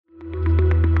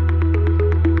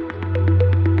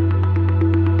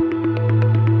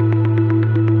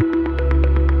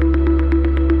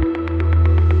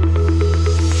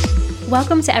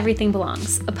Welcome to Everything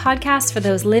Belongs, a podcast for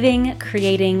those living,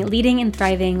 creating, leading, and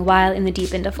thriving while in the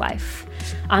deep end of life.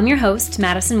 I'm your host,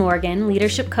 Madison Morgan,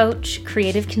 leadership coach,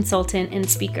 creative consultant, and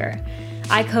speaker.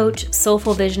 I coach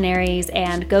soulful visionaries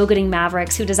and go-getting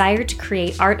mavericks who desire to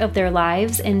create art of their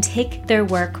lives and take their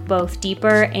work both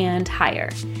deeper and higher.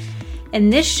 In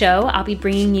this show, I'll be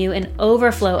bringing you an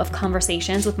overflow of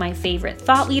conversations with my favorite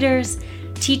thought leaders,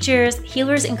 teachers,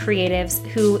 healers, and creatives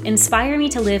who inspire me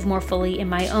to live more fully in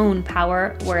my own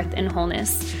power, worth, and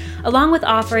wholeness, along with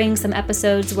offering some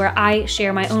episodes where I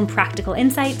share my own practical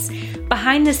insights,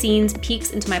 behind-the-scenes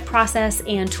peeks into my process,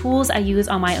 and tools I use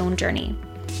on my own journey.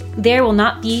 There will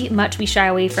not be much we shy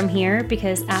away from here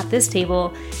because at this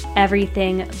table,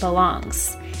 everything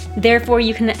belongs. Therefore,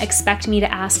 you can expect me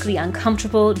to ask the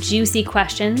uncomfortable, juicy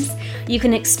questions. You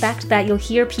can expect that you'll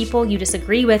hear people you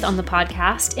disagree with on the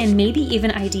podcast and maybe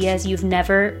even ideas you've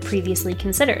never previously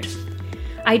considered.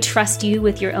 I trust you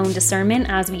with your own discernment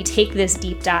as we take this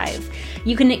deep dive.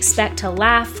 You can expect to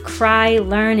laugh, cry,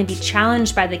 learn, and be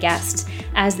challenged by the guests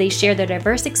as they share their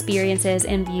diverse experiences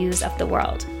and views of the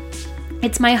world.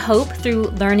 It's my hope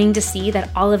through learning to see that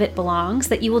all of it belongs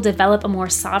that you will develop a more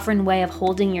sovereign way of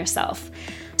holding yourself,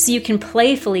 so you can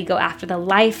playfully go after the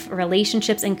life,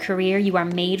 relationships, and career you are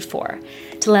made for,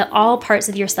 to let all parts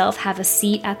of yourself have a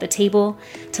seat at the table,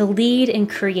 to lead and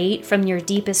create from your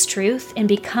deepest truth and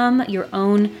become your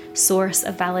own source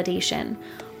of validation,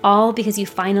 all because you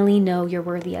finally know you're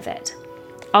worthy of it.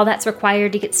 All that's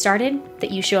required to get started,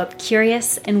 that you show up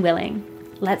curious and willing.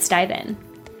 Let's dive in.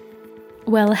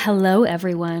 Well, hello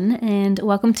everyone, and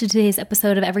welcome to today's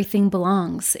episode of Everything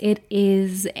Belongs. It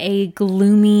is a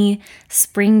gloomy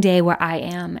spring day where I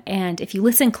am, and if you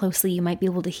listen closely, you might be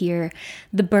able to hear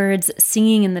the birds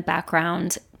singing in the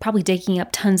background, probably digging up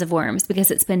tons of worms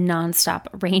because it's been nonstop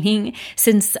raining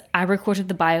since I recorded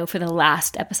the bio for the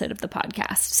last episode of the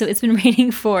podcast. So it's been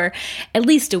raining for at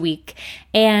least a week,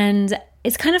 and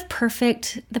it's kind of the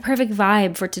perfect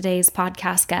vibe for today's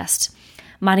podcast guest,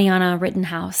 Mariana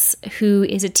Rittenhouse, who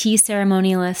is a tea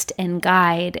ceremonialist and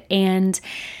guide. And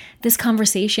this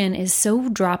conversation is so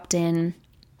dropped in,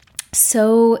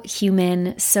 so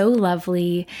human, so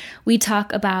lovely. We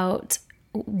talk about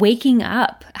waking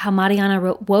up, how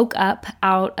Mariana woke up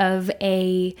out of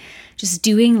just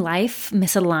doing life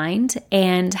misaligned,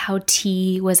 and how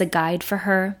tea was a guide for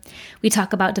her. We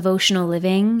talk about devotional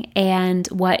living and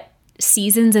what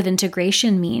seasons of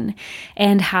integration mean,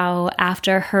 and how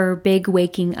after her big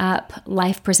waking up,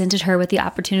 life presented her with the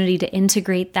opportunity to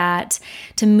integrate that,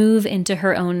 to move into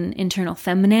her own internal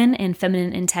feminine and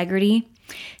feminine integrity.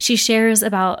 She shares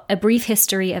about a brief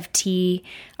history of tea,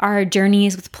 our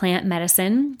journeys with plant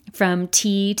medicine, from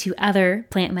tea to other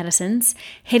plant medicines,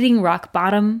 hitting rock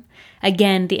bottom,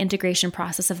 again, the integration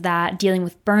process of that, dealing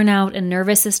with burnout and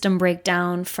nervous system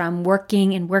breakdown from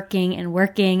working and being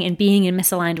in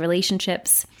misaligned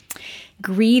relationships,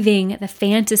 grieving the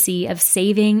fantasy of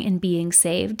saving and being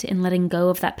saved and letting go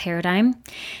of that paradigm,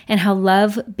 and how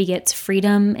love begets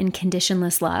freedom and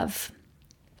conditionless love.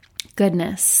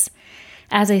 Goodness.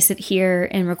 As I sit here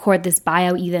and record this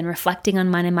bio, even reflecting on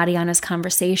mine and Mariana's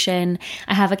conversation,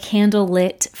 I have a candle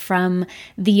lit from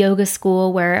the yoga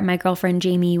school where my girlfriend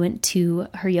Jamie went to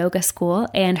her yoga school,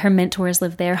 and her mentors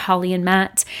live there, Holly and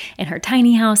Matt, and her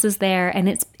tiny house is there, and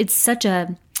it's such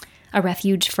a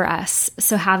refuge for us.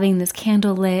 So having this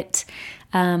candle lit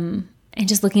and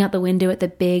just looking out the window at the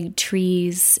big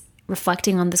trees,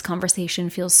 reflecting on this conversation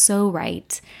feels so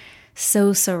right.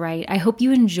 So right. I hope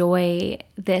you enjoy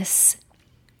this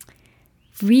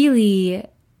really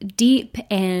deep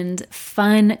and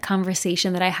fun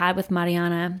conversation that I had with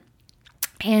Mariana.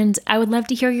 And I would love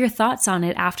to hear your thoughts on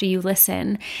it after you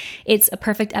listen. It's a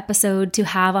perfect episode to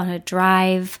have on a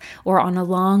drive or on a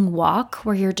long walk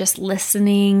where you're just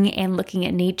listening and looking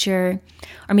at nature,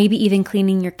 or maybe even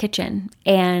cleaning your kitchen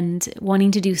and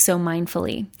wanting to do so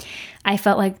mindfully. I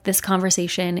felt like this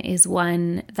conversation is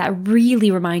one that really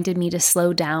reminded me to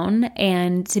slow down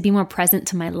and to be more present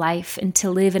to my life and to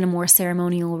live in a more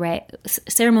ceremonial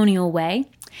way.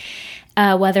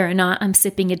 Whether or not I'm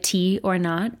sipping a tea or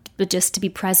not, but just to be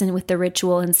present with the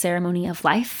ritual and ceremony of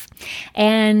life.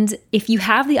 And if you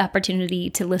have the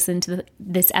opportunity to listen to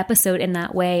this episode in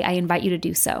that way, I invite you to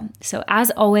do so. So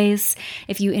as always,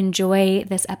 if you enjoy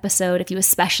this episode, if you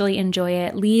especially enjoy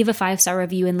it, leave a 5-star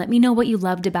review and let me know what you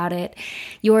loved about it,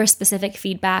 your specific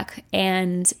feedback,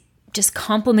 and just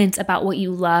compliments about what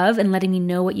you love and letting me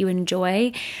know what you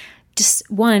enjoy. Just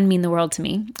one, mean the world to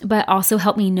me, but also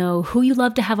help me know who you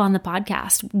love to have on the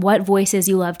podcast, what voices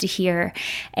you love to hear.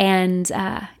 And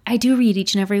I do read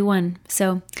each and every one.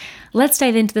 So let's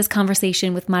dive into this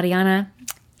conversation with Mariana.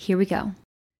 Here we go.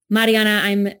 Mariana,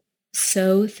 I'm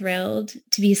so thrilled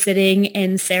to be sitting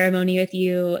in ceremony with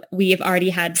you. We have already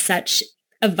had such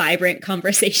a vibrant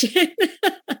conversation.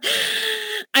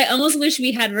 I almost wish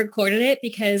we had recorded it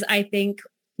because I think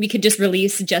we could just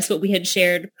release just what we had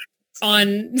shared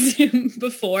on Zoom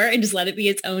before and just let it be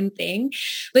its own thing.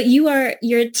 But you're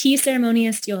a tea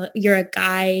ceremonist, you're a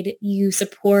guide, you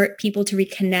support people to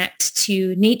reconnect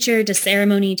to nature, to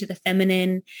ceremony, to the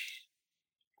feminine.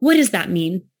 What does that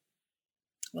mean?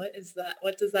 What is that?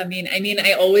 What does that mean? I mean,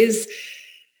 I always,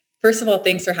 first of all,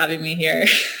 thanks for having me here.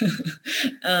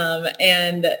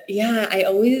 And yeah,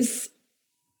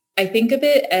 I think of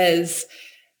it as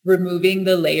removing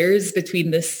the layers between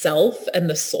the self and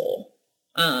the soul.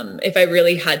 If I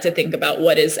really had to think about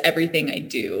what is everything I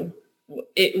do,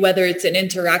 whether it's an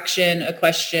interaction, a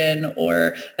question,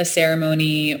 or a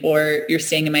ceremony, or you're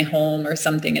staying in my home or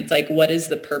something, it's like, what is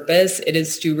the purpose? It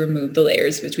is to remove the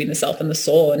layers between the self and the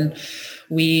soul. And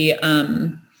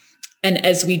and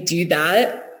as we do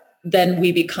that, then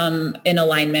we become in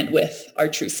alignment with our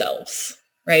true selves,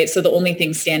 right? So the only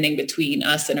thing standing between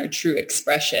us and our true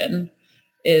expression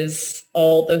is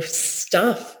all the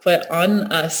stuff put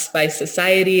on us by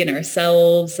society and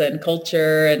ourselves and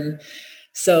culture. And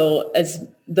so as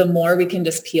the more we can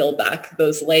just peel back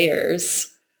those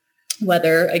layers,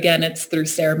 whether again, it's through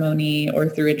ceremony or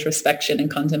through introspection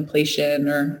and contemplation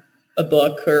or a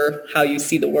book or how you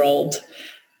see the world,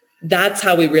 that's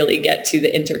how we really get to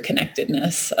the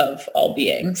interconnectedness of all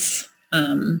beings.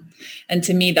 And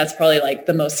to me, that's probably like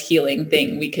the most healing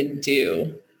thing we can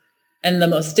do. And the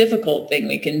most difficult thing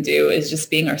we can do is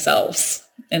just being ourselves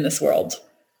in this world.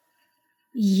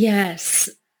 Yes.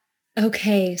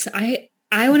 Okay. So I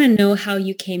want to know how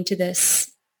you came to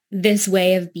this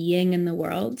way of being in the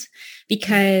world,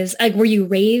 because like, were you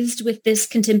raised with this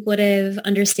contemplative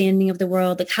understanding of the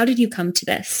world? Like, how did you come to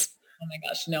this? Oh my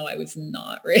gosh, no, I was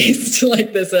not raised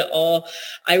like this at all.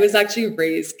 I was actually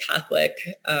raised Catholic,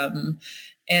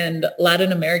 and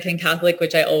Latin American Catholic,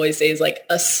 which I always say is like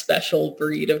a special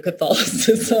breed of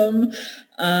Catholicism.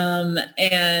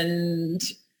 And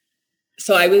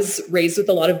so I was raised with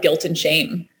a lot of guilt and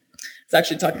shame. I was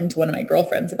actually talking to one of my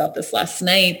girlfriends about this last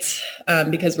night,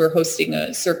 because we're hosting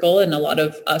a circle and a lot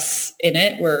of us in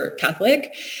it were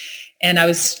Catholic. And I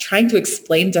was trying to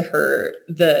explain to her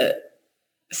the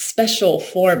special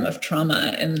form of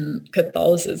trauma in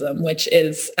Catholicism, which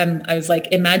is, I was like,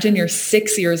 imagine you're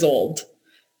 6 years old.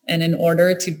 And in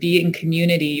order to be in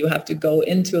community, you have to go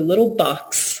into a little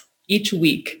box each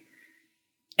week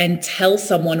and tell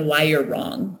someone why you're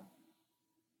wrong.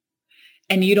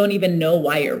 And you don't even know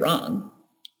why you're wrong.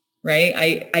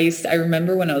 Right. I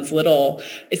remember when I was little,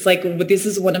 it's like, this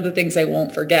is one of the things I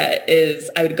won't forget is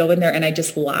I would go in there and I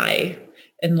just lie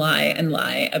and lie and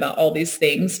lie about all these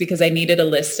things because I needed a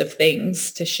list of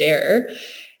things to share.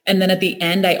 And then at the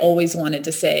end, I always wanted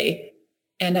to say,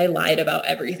 and I lied about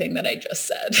everything that I just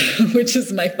said, which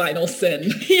is my final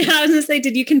sin. Yeah, I was gonna say,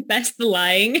 did you confess the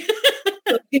lying?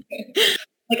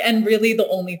 And really the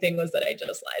only thing was that I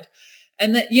just lied.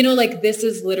 And that, like, this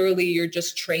is literally, you're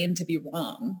just trained to be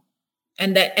wrong.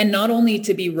 And not only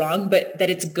to be wrong, but that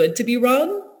it's good to be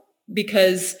wrong,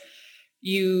 because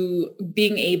you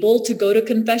being able to go to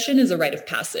confession is a rite of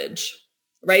passage.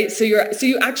 Right. So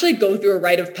you actually go through a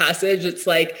rite of passage. It's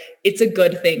like, it's a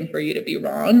good thing for you to be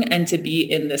wrong and to be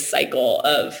in this cycle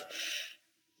of,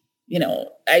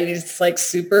 it's like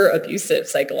super abusive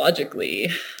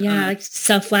psychologically. Yeah. Like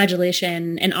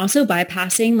self-flagellation, and also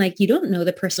bypassing, like, you don't know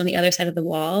the person on the other side of the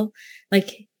wall.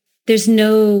 Like, there's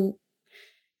no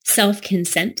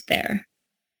self-consent there.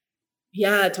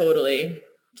 Yeah, totally.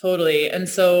 Totally. And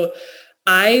so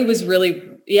I was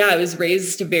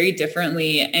raised very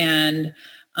differently. And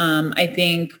I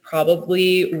think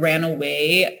probably ran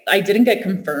away. I didn't get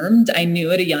confirmed. I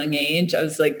knew at a young age, I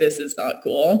was like, this is not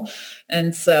cool.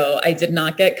 And so I did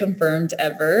not get confirmed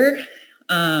ever.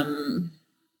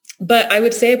 But I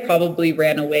would say I probably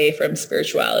ran away from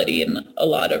spirituality in a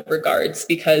lot of regards,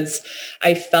 because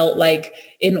I felt like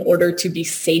in order to be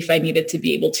safe, I needed to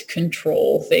be able to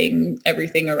control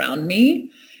everything around me.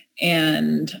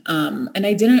 And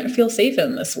I didn't feel safe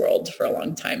in this world for a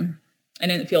long time. I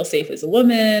didn't feel safe as a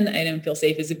woman. I didn't feel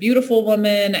safe as a beautiful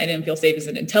woman. I didn't feel safe as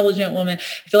an intelligent woman.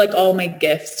 I feel like all my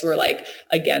gifts were like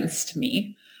against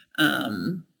me.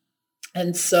 And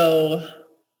so,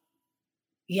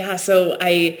 yeah,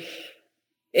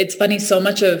 it's funny, so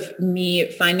much of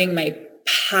me finding my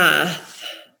path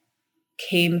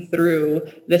came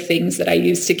through the things that I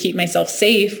used to keep myself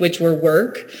safe, which were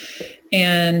work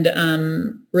and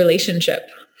relationship.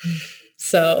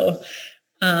 So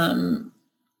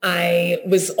I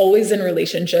was always in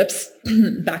relationships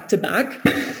back to back.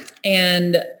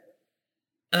 And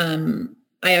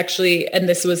I actually, and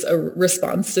this was a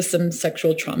response to some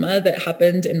sexual trauma that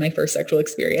happened in my first sexual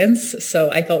experience.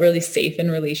 So I felt really safe in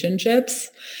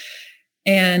relationships.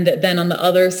 And then on the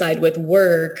other side with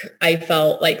work, I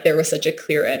felt like there was such a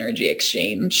clear energy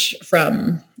exchange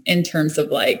from, in terms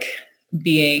of like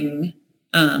being,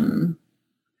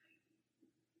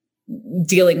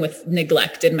 dealing with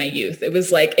neglect in my youth. It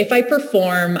was like, if I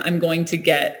perform, I'm going to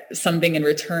get something in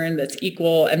return that's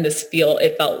equal. And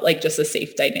it felt like just a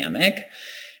safe dynamic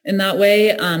in that way.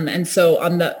 And so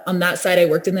on that side, I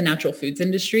worked in the natural foods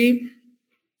industry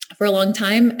for a long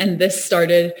time. And this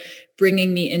started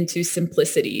bringing me into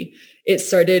simplicity. It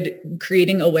started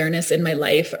creating awareness in my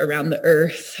life around the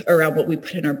earth, around what we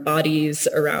put in our bodies,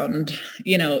 around,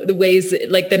 the ways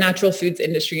like the natural foods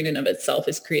industry in and of itself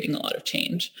is creating a lot of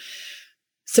change.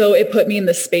 So it put me in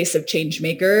the space of change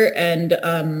maker. And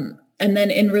then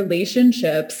in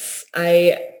relationships,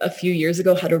 I, a few years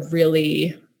ago, had a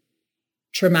really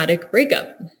traumatic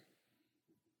breakup.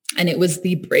 And it was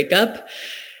the breakup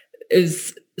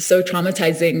is so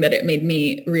traumatizing that it made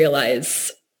me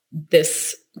realize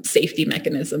this safety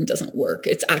mechanism doesn't work.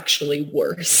 It's actually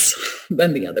worse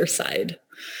than the other side.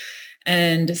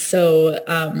 And so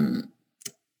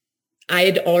I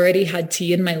had already had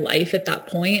tea in my life at that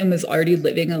point and was already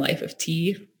living a life of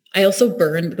tea. I also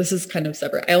this is kind of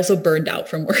separate. I also burned out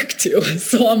from work too.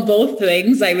 So on both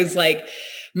things, I was like,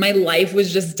 my life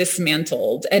was just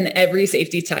dismantled and every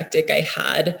safety tactic I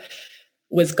had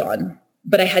was gone,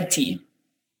 but I had tea.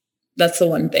 That's the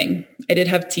one thing. I did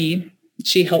have tea.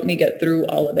 She helped me get through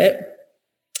all of it.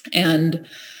 And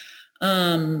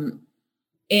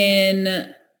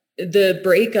in the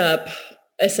breakup,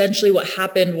 essentially what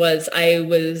happened was I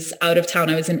was out of town.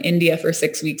 I was in India for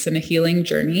 6 weeks in a healing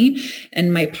journey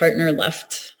and my partner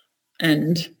left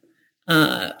and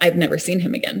I've never seen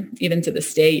him again, even to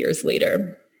this day, years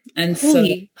later. And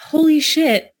holy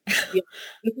shit. Yeah,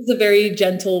 this is a very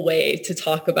gentle way to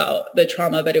talk about the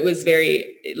trauma, but it was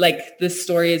very like this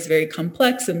story is very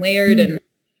complex and layered and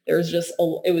there was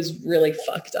it was really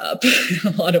fucked up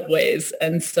in a lot of ways.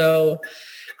 And so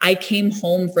I came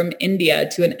home from India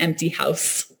to an empty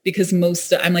house because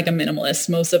I'm like a minimalist.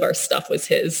 Most of our stuff was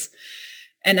his.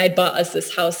 And I bought us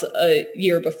this house a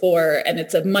year before and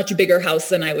it's a much bigger house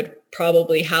than I would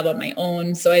probably have on my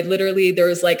own. So there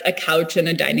was like a couch and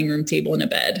a dining room table and a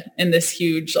bed in this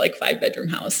huge, like 5-bedroom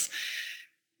house.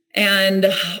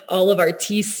 And all of our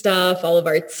tea stuff, all of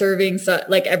our serving stuff,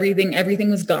 like everything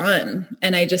was gone.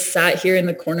 And I just sat here in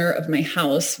the corner of my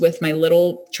house with my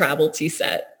little travel tea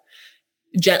set,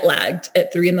 jet lagged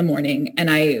at 3 a.m. And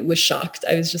I was shocked.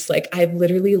 I was just like, I've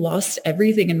literally lost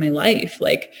everything in my life.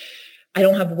 Like I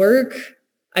don't have work.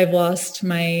 I've lost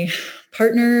my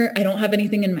partner. I don't have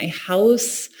anything in my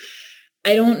house.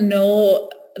 I don't know,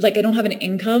 like, I don't have an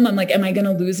income. I'm like, am I going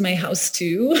to lose my house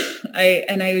too? I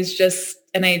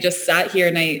just sat here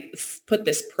and I put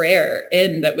this prayer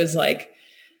in that was like,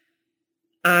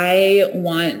 I don't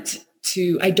want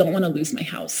to lose my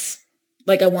house.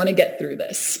 Like, I want to get through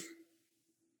this.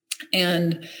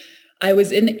 And I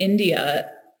was in India.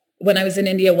 When I was in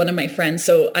India, one of my friends,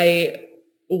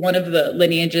 one of the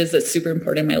lineages that's super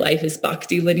important in my life is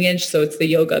Bhakti lineage. So it's the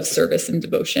yoga of service and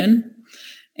devotion.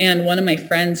 And one of my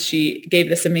friends, she gave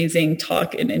this amazing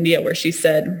talk in India where she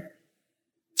said,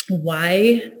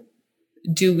 she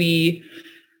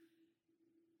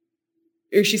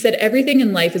said, everything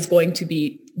in life is going to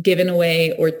be given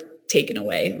away or taken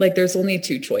away. Like there's only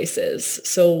 2 choices.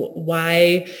 So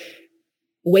why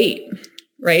wait,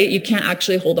 right? You can't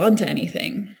actually hold on to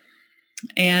anything.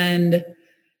 And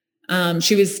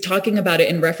she was talking about it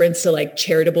in reference to like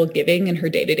charitable giving in her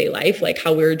day-to-day life, like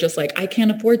how we were just like, I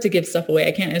can't afford to give stuff away.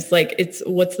 I can't. It's like,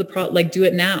 what's the problem? Like, do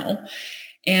it now.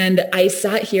 And I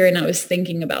sat here and I was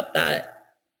thinking about that.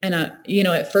 And,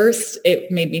 at first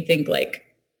it made me think like,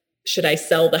 should I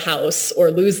sell the house or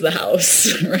lose the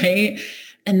house? Right.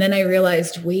 And then I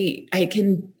realized, wait, I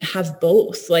can have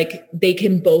both. Like they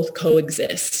can both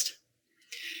coexist.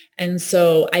 And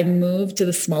so I moved to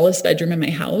the smallest bedroom in my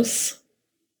house.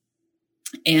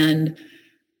 And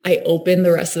I opened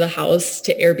the rest of the house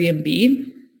to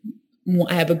Airbnb.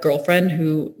 I have a girlfriend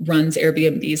who runs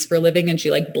Airbnbs for a living and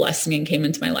she like blessed me and came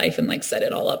into my life and like set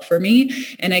it all up for me.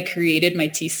 And I created my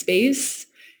tea space.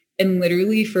 And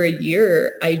literally for a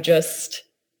year, I just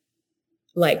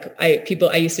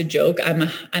I used to joke, I'm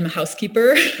a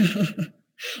housekeeper.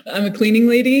 I'm a cleaning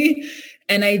lady.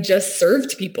 And I just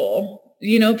served people,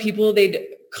 they'd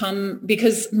come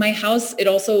because my house, it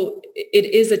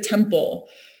is a temple.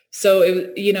 So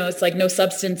it's like no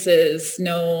substances,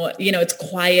 no, it's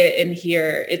quiet in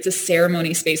here. It's a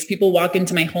ceremony space. People walk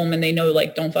into my home and they know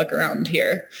like, don't fuck around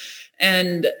here.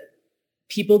 And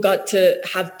people got to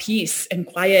have peace and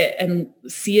quiet and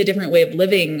see a different way of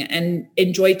living and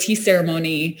enjoy tea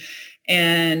ceremony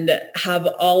and have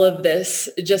all of this,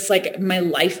 just like my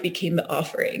life became the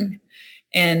offering.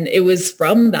 And it was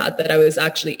from that I was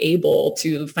actually able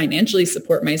to financially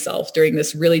support myself during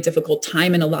this really difficult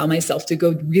time and allow myself to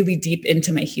go really deep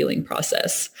into my healing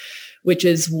process, which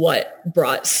is what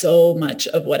brought so much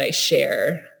of what I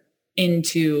share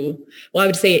into, well, I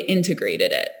would say it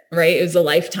integrated it, right? It was a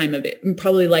lifetime of it,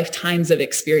 probably lifetimes of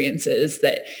experiences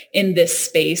that in this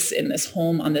space, in this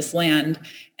home, on this land,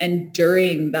 and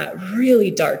during that really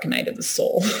dark night of the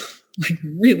soul, like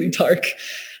really dark,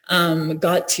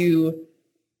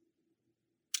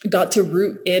 got to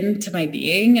root into my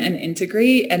being and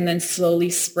integrate and then slowly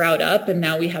sprout up. And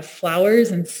now we have flowers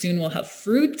and soon we'll have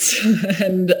fruit.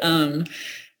 And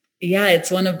yeah, it's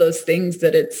one of those things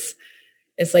that it's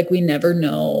like we never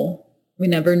know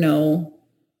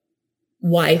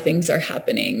why things are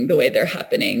happening the way they're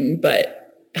happening,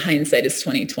 but hindsight is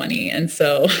 2020. And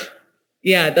so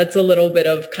yeah, that's a little bit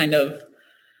of kind of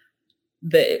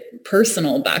the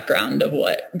personal background of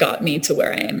what got me to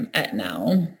where I am at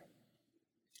now.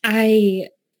 I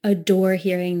adore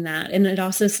hearing that. And it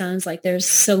also sounds like there's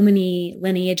so many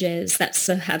lineages that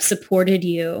have supported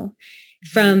you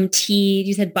from tea.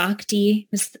 You said bhakti,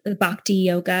 bhakti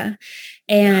yoga.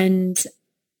 And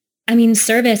I mean,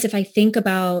 service, if I think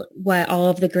about what all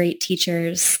of the great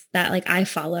teachers that like I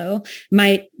follow,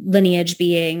 my lineage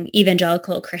being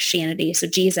evangelical Christianity. So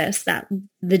Jesus,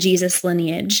 the Jesus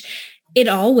lineage, it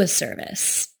all was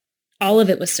service. All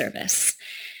of it was service.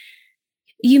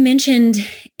 You mentioned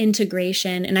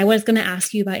integration, and I was going to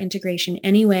ask you about integration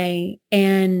anyway.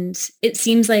 And it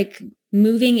seems like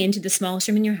moving into the smallest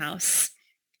room in your house,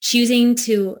 choosing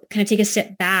to kind of take a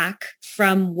step back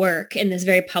from work in this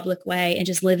very public way and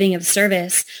just living of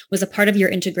service was a part of your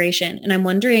integration. And I'm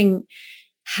wondering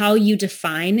how you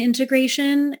define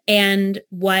integration and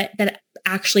what that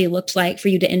actually looked like for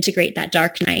you to integrate that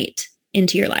dark night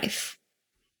into your life.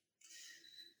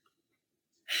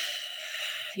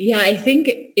 Yeah, I think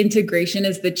integration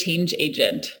is the change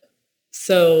agent.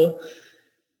 So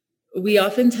we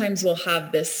oftentimes will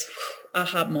have this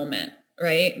aha moment,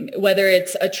 right? Whether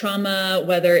it's a trauma,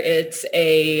 whether it's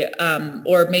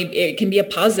or maybe it can be a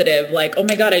positive, like, oh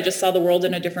my God, I just saw the world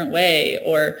in a different way,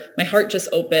 or my heart just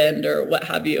opened, or what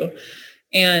have you.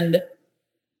 And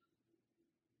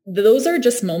those are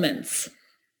just moments.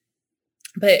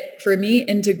 But for me,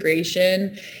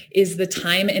 integration is the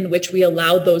time in which we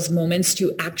allow those moments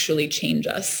to actually change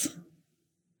us.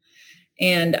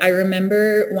 And I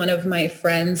remember one of my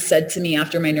friends said to me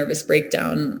after my nervous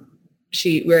breakdown,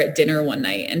 we were at dinner one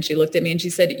night and she looked at me and she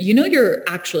said, you know, you're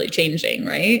actually changing,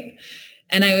 right?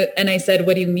 And I said,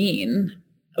 what do you mean?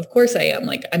 Of course I am.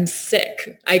 Like, I'm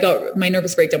sick. My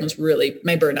nervous breakdown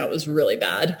my burnout was really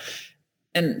bad.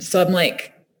 And so I'm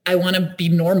like, I want to be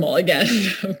normal again.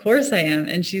 Of course I am.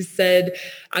 And she said,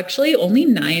 actually only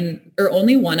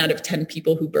 1 out of 10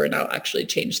 people who burn out actually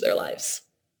change their lives.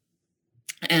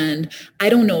 And I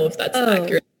don't know if that's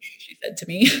accurate, she said to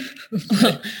me.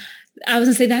 I was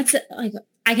gonna say that's like,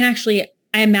 I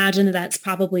imagine that that's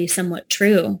probably somewhat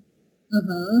true.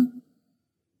 Mm-hmm.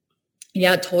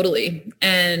 Yeah, totally.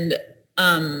 And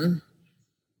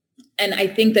I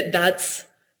think that that's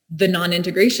the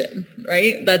non-integration,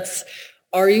 right?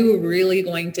 Are you really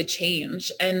going to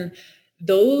change? And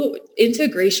though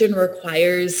integration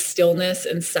requires stillness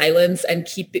and silence and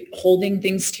holding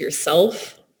things to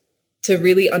yourself to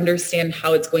really understand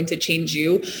how it's going to change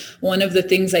you, one of the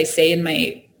things I say in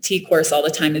my tea course all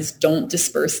the time is don't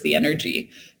disperse the energy.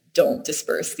 Don't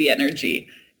disperse the energy.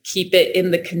 Keep it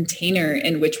in the container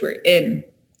in which we're in,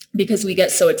 because we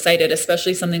get so excited,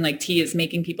 especially something like tea is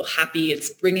making people happy. It's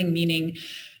bringing meaning.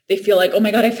 They feel like, oh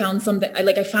my God, I found something.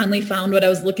 I finally found what I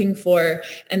was looking for.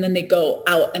 And then they go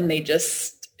out and they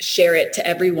just share it to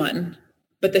everyone.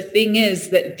 But the thing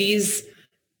is that these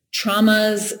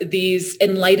traumas, these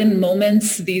enlightened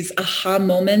moments, these aha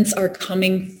moments are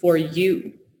coming for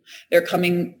you. They're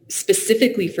coming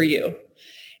specifically for you.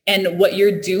 And what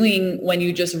you're doing when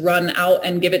you just run out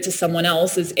and give it to someone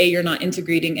else is A, you're not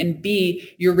integrating, and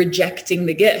B, you're rejecting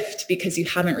the gift because you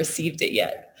haven't received it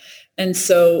yet. And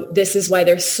so this is why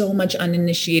there's so much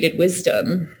uninitiated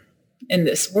wisdom in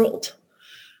this world.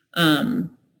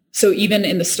 So even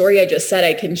in the story I just said,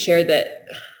 I can share that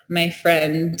my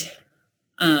friend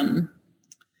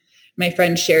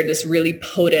shared this really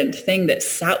potent thing that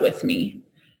sat with me,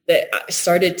 that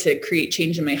started to create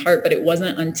change in my heart. But it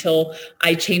wasn't until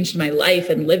I changed my life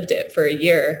and lived it for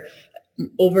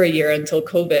over a year until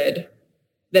COVID,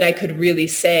 that I could really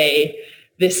say,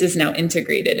 this is now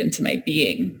integrated into my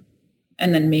being.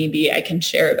 and then maybe I can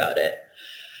share about it.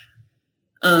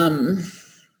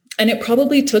 And it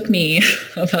probably took me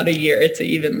about a year to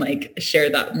even like share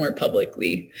that more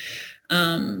publicly.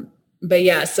 But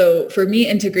yeah, so for me,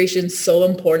 integration is so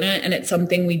important, and it's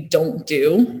something we don't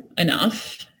do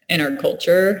enough in our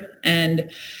culture. And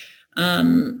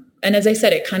as I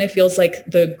said, it kind of feels like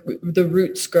the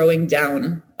roots growing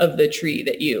down of the tree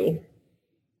that you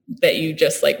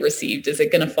just like received. Is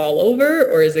it going to fall over,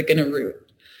 or is it going to root?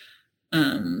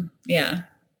 Yeah.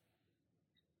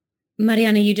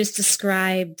 Mariana, you just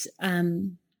described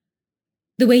the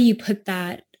way you put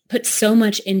so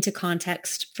much into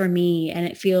context for me. And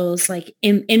it feels like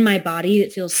in my body,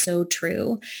 it feels so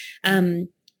true.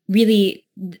 Really,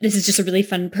 this is just a really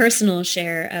fun personal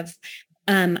share of,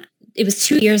 it was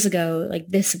 2 years ago, like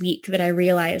this week, that I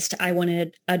realized I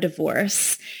wanted a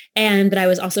divorce, and that I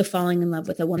was also falling in love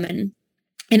with a woman.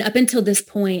 And up until this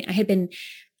point, I had been,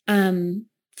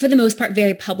 for the most part,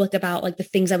 very public about like the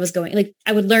things I was going, like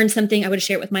I would learn something, I would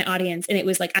share it with my audience. And it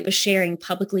was like, I was sharing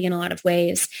publicly in a lot of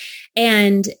ways.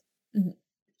 And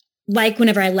like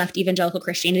whenever I left evangelical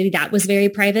Christianity, that was very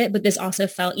private, but this also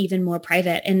felt even more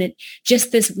private. And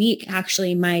just this week,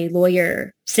 actually, my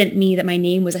lawyer sent me that my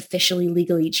name was officially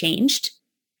legally changed.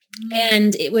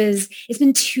 And it's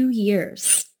been 2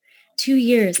 years.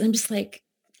 And I'm just like,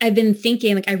 I've been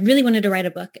thinking, like, I really wanted to write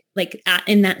a book like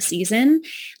in that season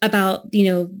about,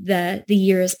 the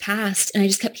years past. And I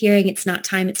just kept hearing, it's not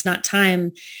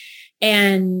time.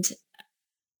 And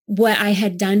what I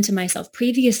had done to myself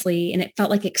previously, and it felt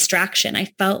like extraction. I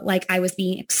felt like I was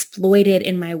being exploited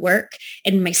in my work,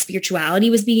 and my spirituality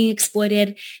was being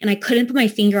exploited. And I couldn't put my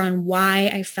finger on why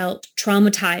I felt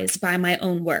traumatized by my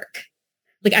own work.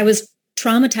 Like I was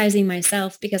traumatizing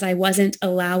myself because I wasn't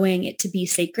allowing it to be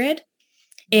sacred.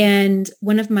 And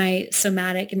one of my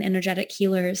somatic and energetic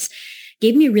healers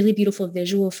gave me a really beautiful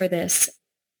visual for this.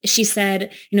 She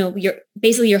said,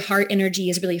 your heart energy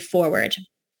is really forward.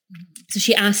 So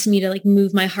she asked me to like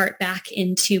move my heart back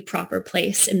into proper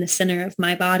place in the center of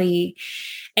my body,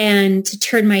 and to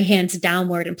turn my hands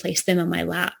downward and place them on my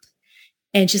lap.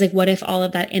 And she's like, what if all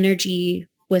of that energy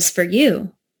was for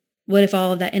you? What if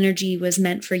all of that energy was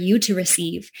meant for you to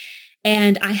receive?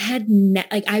 And I had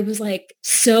I was like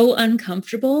so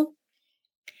uncomfortable,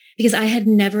 because I had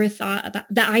never thought about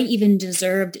that I even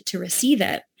deserved to receive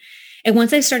it. And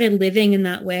once I started living in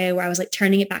that way, where I was like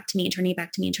turning it back to me and turning it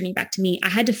back to me and turning it back to me, I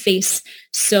had to face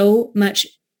so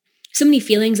many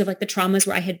feelings of like the traumas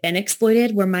where I had been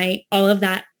exploited, where all of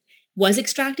that was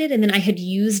extracted. And then I had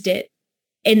used it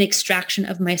in extraction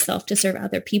of myself to serve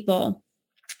other people.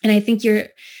 And I think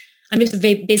I'm just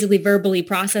basically verbally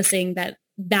processing that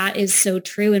is so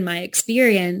true in my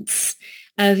experience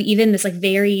of even this like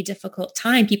very difficult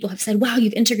time. People have said, wow,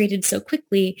 you've integrated so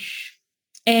quickly.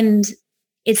 And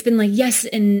it's been like, yes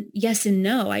and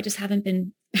no. I just haven't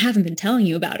been telling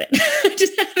you about it. I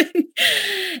just haven't.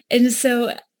 And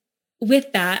so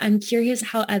with that, I'm curious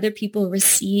how other people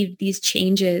receive these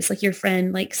changes. Like your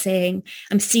friend, like saying,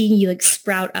 I'm seeing you like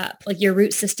sprout up, like your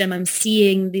root system. I'm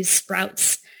seeing these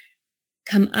sprouts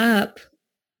come up.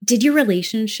 Did your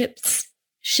relationships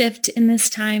shift in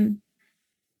this time?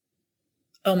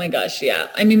 Oh my gosh. Yeah.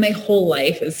 I mean, my whole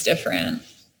life is different.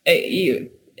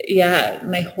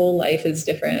 My whole life is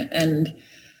different. And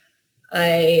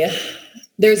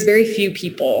there's very few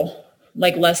people,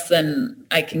 like less than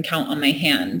I can count on my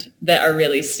hand, that are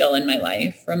really still in my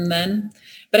life from then.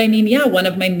 But I mean, yeah, one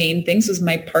of my main things was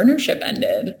my partnership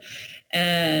ended.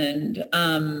 And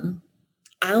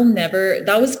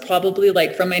that was probably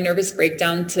like from my nervous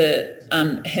breakdown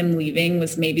to him leaving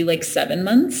was maybe like 7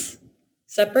 months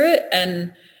separate.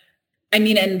 And I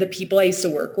mean, and the people I used to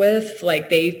work with, like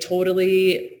they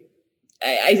totally,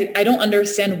 I don't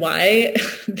understand why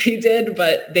they did,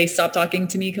 but they stopped talking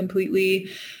to me completely.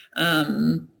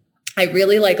 I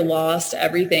really like lost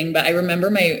everything. But I remember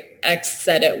my ex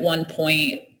said at one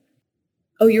point,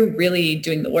 oh, you're really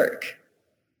doing the work.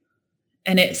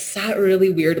 And it sat really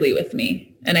weirdly with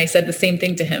me. And I said the same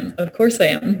thing to him. Of course I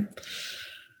am.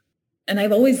 And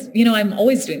I'm always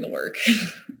doing the work.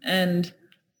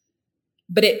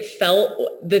 But it felt,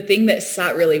 the thing that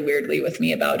sat really weirdly with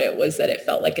me about it was that it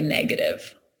felt like a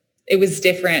negative. It was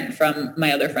different from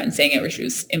my other friend saying it, where she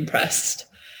was impressed.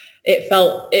 It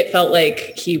felt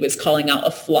like he was calling out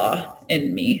a flaw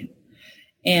in me.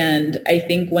 And I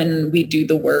think when we do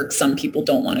the work, some people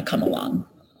don't want to come along.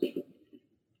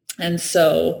 And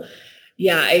so,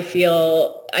 yeah, I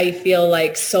feel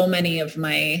like so many of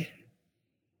my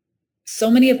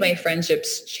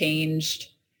friendships changed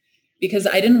because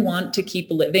I didn't want to keep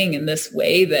living in this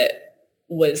way that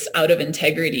was out of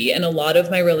integrity. And a lot of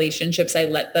my relationships, I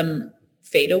let them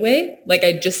fade away. Like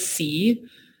I just see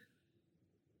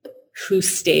who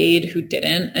stayed, who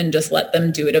didn't, and just let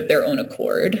them do it of their own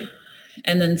accord.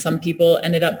 And then some people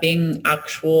ended up being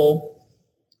actual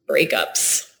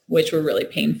breakups, which were really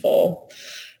painful.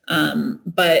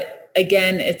 But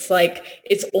again, it's like,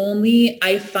 it's only,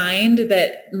 I find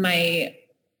that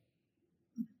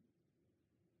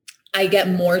I get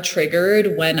more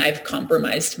triggered when I've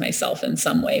compromised myself in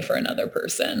some way for another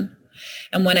person.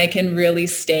 And when I can really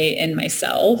stay in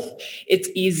myself, it's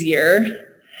easier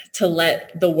to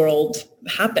let the world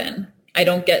happen. I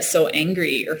don't get so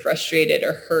angry or frustrated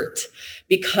or hurt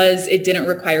because it didn't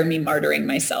require me martyring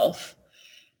myself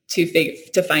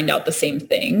to find out the same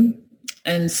thing.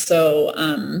 And so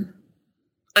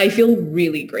I feel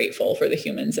really grateful for the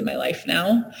humans in my life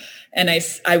now. And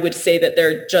I would say that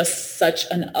they're just such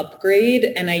an upgrade.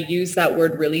 And I use that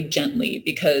word really gently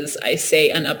because I say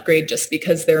an upgrade just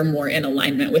because they're more in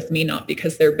alignment with me, not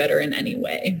because they're better in any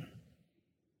way.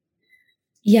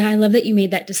 Yeah, I love that you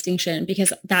made that distinction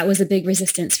because that was a big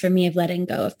resistance for me of letting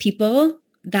go of people,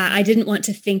 that I didn't want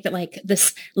to think that like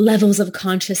this levels of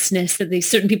consciousness that these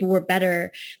certain people were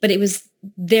better, but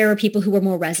there were people who were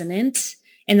more resonant,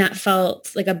 and that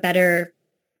felt like a better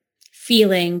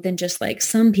feeling than just like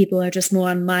some people are just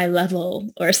more on my level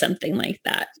or something like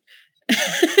that.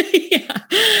 Yeah.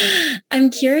 I'm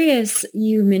curious,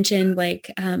 you mentioned like,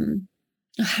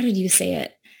 how did you say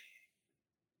it?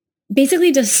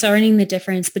 Basically discerning the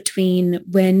difference between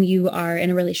when you are in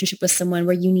a relationship with someone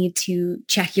where you need to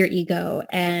check your ego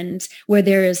and where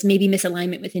there's maybe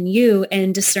misalignment within you,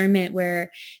 and discernment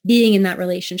where being in that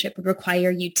relationship would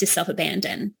require you to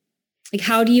self-abandon. Like,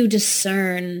 how do you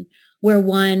discern where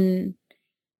one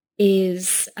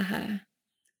is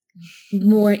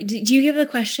more, do you give the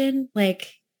question?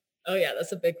 Like, oh yeah,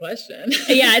 that's a big question.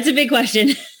 Yeah, it's a big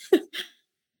question.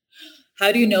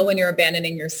 How do you know when you're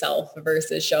abandoning yourself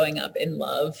versus showing up in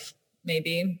love,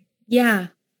 maybe? Yeah.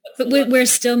 But where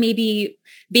still maybe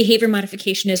behavior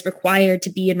modification is required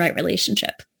to be in right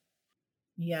relationship.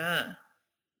 Yeah.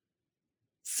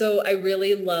 So I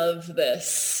really love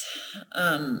this.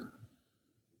 I'll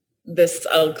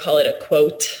call it a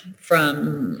quote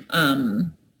from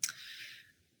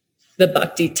the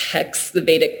Bhakti texts, the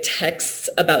Vedic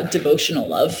texts about devotional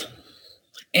love.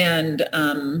 And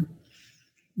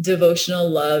devotional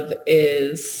love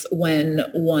is when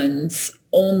one's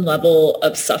own level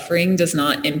of suffering does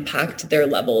not impact their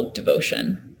level of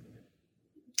devotion.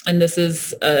 And this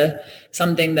is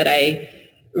something that I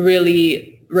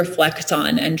really reflect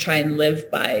on and try and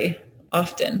live by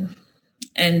often.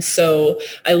 And so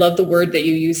I love the word that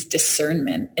you use,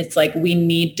 discernment. It's like we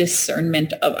need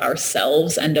discernment of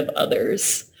ourselves and of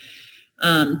others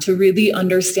to really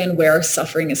understand where our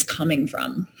suffering is coming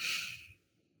from.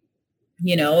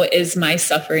 You know, is my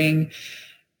suffering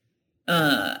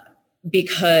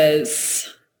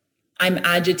because I'm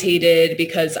agitated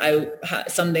because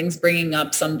something's bringing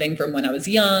up something from when I was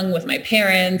young with my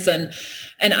parents, and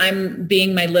I'm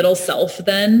being my little self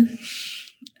then.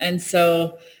 And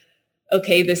so,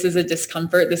 okay, this is a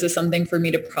discomfort. This is something for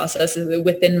me to process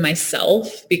within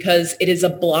myself because it is a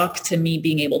block to me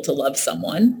being able to love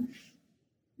someone,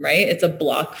 right? It's a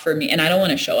block for me, and I don't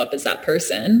want to show up as that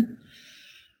person.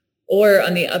 Or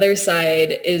on the other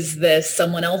side, is this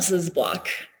someone else's block?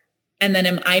 And then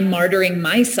am I martyring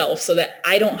myself so that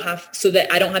I don't have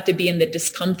to be in the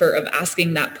discomfort of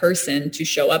asking that person to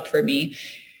show up for me,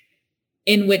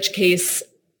 in which case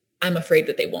I'm afraid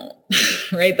that they won't,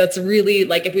 right? That's really,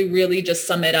 like, if we really just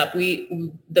sum it up,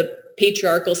 the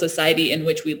patriarchal society in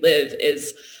which we live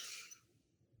is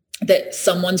that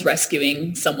someone's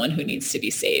rescuing someone who needs to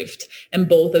be saved. And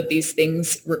both of these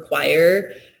things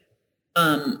require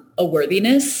a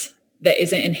worthiness that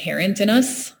isn't inherent in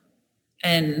us.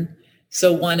 And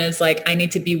so one is like, I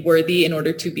need to be worthy in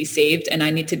order to be saved, and I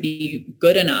need to be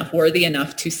good enough, worthy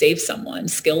enough to save someone,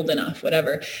 skilled enough,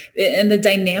 whatever. And the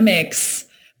dynamics,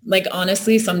 like,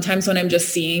 honestly, sometimes when I'm just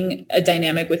seeing a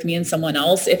dynamic with me and someone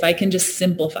else, if I can just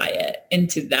simplify it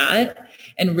into that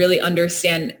and really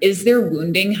understand, is there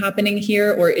wounding happening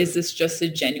here, or is this just a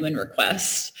genuine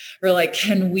request? Or like,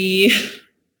 can we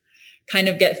kind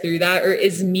of get through that? Or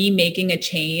is me making a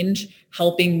change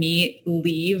helping me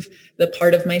leave the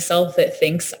part of myself that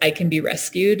thinks I can be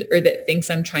rescued, or that thinks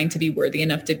I'm trying to be worthy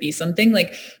enough to be something?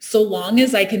 Like, so long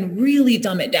as I can really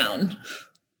dumb it down,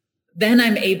 then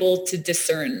I'm able to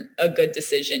discern a good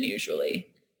decision usually.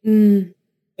 But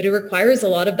it requires a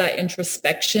lot of that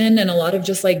introspection and a lot of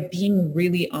just like being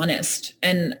really honest.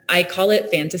 And I call it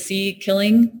fantasy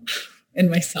killing in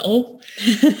myself.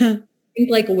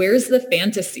 Like, where's the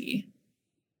fantasy?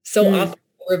 So often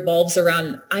revolves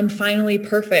around, I'm finally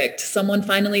perfect. Someone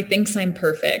finally thinks I'm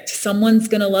perfect. Someone's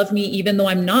going to love me even though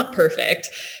I'm not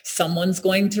perfect. Someone's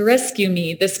going to rescue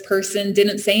me. This person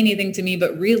didn't say anything to me,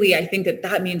 but really I think that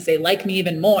that means they like me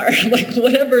even more. Like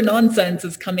whatever nonsense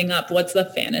is coming up, what's the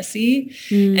fantasy?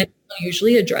 And I'll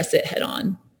usually address it head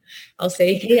on. I'll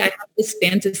say, hey, I have this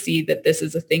fantasy that this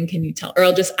is a thing. Can you tell? Or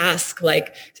I'll just ask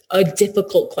like a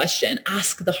difficult question,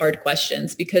 ask the hard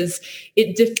questions, because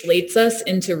it deflates us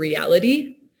into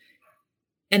reality.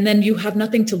 And then you have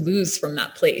nothing to lose from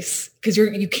that place because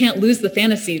you can't lose the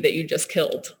fantasy that you just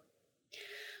killed.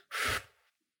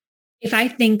 If I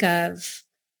think of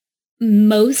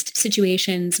most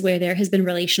situations where there has been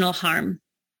relational harm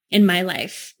in my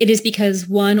life, it is because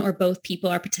one or both people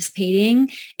are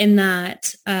participating in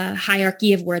that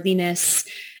hierarchy of worthiness,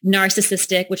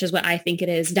 narcissistic, which is what I think it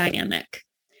is, dynamic,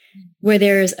 where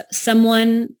there's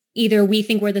someone, either we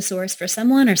think we're the source for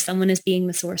someone or someone is being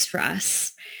the source for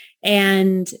us.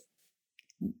 And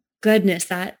goodness,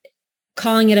 that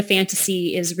calling it a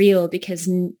fantasy is real because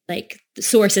like the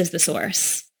source is the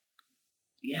source.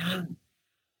 Yeah.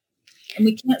 And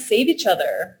we can't save each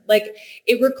other. Like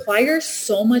it requires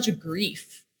so much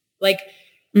grief. Like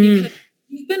because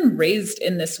you've been raised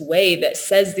in this way that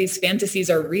says these fantasies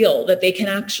are real, that they can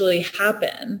actually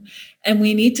happen. And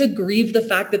we need to grieve the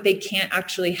fact that they can't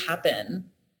actually happen.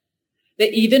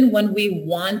 That even when we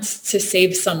want to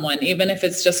save someone, even if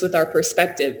it's just with our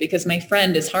perspective, because my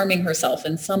friend is harming herself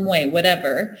in some way,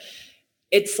 whatever,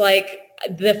 it's like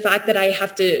the fact that I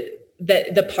have to,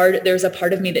 there's a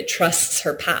part of me that trusts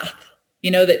her path.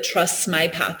 That trusts my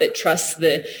path, that trusts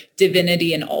the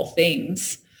divinity in all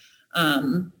things.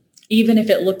 Even if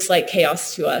it looks like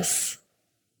chaos to us,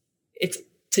 it's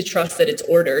to trust that it's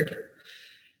ordered.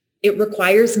 It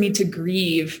requires me to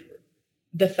grieve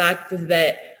the fact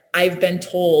that I've been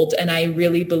told and I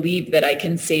really believe that I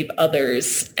can save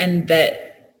others and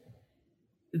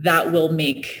that will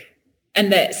make,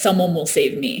 and that someone will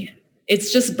save me.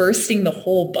 It's just bursting the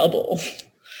whole bubble.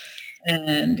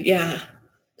 And yeah.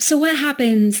 So what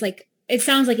happens, like, it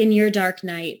sounds like in your dark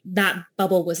night, that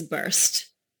bubble was burst.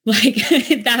 Like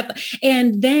that.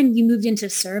 And then you moved into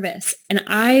service. And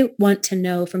I want to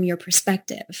know from your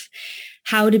perspective,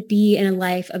 how to be in a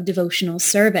life of devotional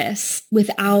service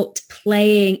without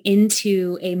playing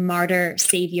into a martyr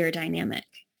savior dynamic.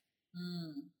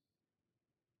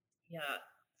 Yeah.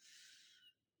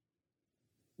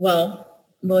 Well,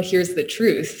 here's the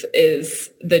truth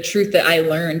that I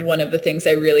learned. One of the things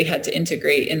I really had to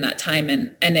integrate in that time,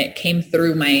 and it came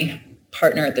through my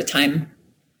partner at the time,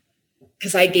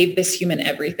 because I gave this human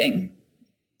everything.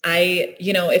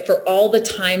 If for all the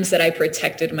times that I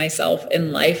protected myself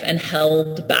in life and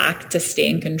held back to stay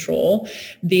in control,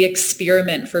 the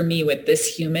experiment for me with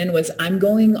this human was I'm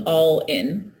going all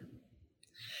in.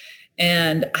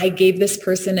 And I gave this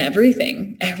person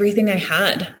everything I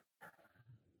had.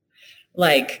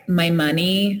 Like my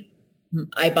money,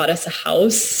 I bought us a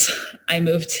house. I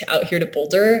moved out here to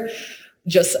Boulder.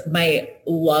 Just my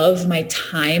love, my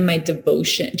time, my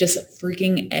devotion, just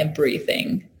freaking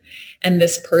everything. And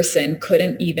this person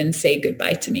couldn't even say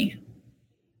goodbye to me.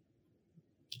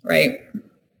 Right?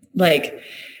 Like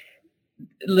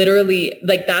literally,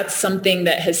 like that's something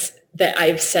that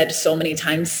I've said so many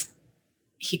times.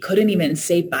 He couldn't even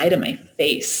say bye to my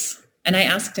face. And I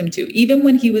asked him to. Even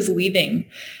when he was leaving,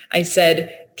 I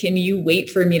said, can you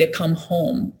wait for me to come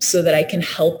home so that I can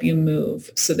help you move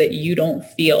so that you don't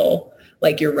feel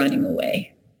like you're running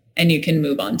away and you can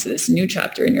move on to this new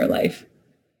chapter in your life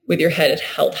with your head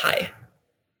held high.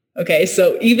 Okay.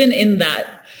 So even in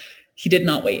that, he did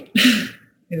not wait.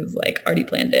 He was like, already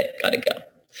planned it. Gotta go.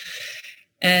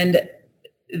 And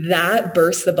that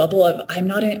burst the bubble of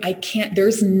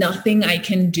there's nothing I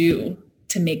can do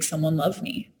to make someone love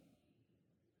me.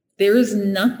 There is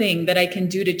nothing that I can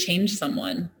do to change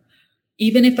someone.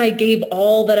 Even if I gave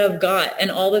all that I've got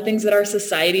and all the things that our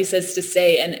society says to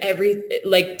say and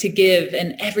to give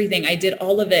and everything, I did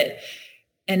all of it.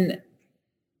 And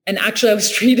actually I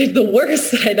was treated the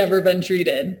worst that I'd ever been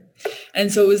treated.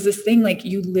 And so it was this thing like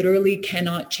you literally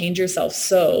cannot change yourself.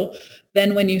 So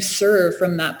then when you serve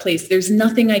from that place, there's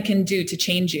nothing I can do to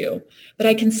change you, but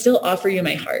I can still offer you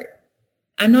my heart.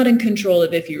 I'm not in control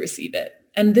of if you receive it.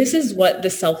 And this is what the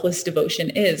selfless devotion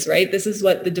is, right? This is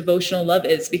what the devotional love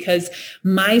is, because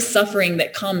my suffering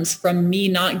that comes from me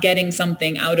not getting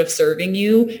something out of serving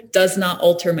you does not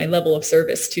alter my level of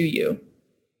service to you.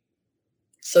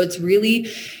 So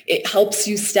it helps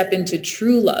you step into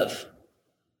true love.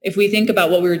 If we think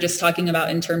about what we were just talking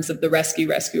about in terms of the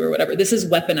rescue or whatever, this is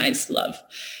weaponized love.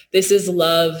 This is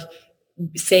love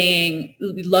saying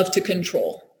love to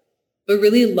control, but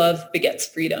really love begets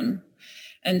freedom.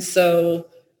 And so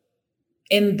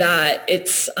in that,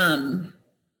 it's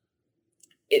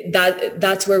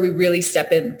that's where we really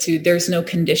step into, there's no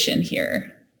condition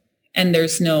here and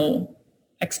there's no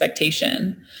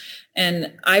expectation.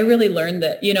 And I really learned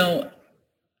that, you know,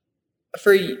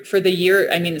 for the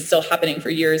year, I mean, it's still happening for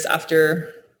years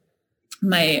after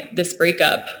this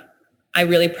breakup, I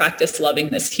really practiced loving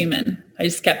this human. I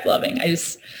just kept loving.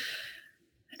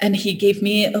 And he gave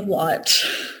me a lot.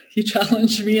 He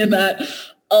challenged me in that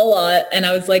a lot. And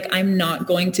I was like, I'm not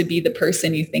going to be the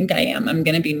person you think I am. I'm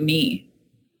going to be me.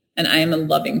 And I am a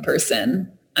loving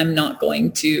person. I'm not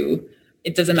going to,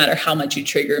 it doesn't matter how much you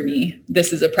trigger me.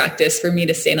 This is a practice for me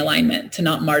to stay in alignment, to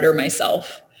not martyr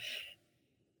myself.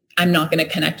 I'm not going to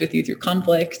connect with you through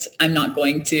conflict. I'm not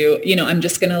going to, you know, I'm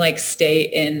just going to like stay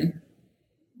in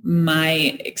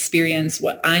my experience,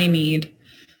 what I need,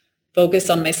 focus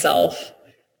on myself.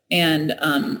 And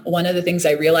one of the things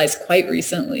I realized quite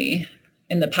recently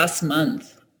in the past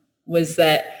month was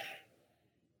that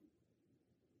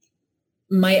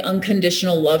my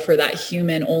unconditional love for that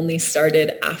human only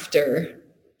started after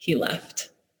he left.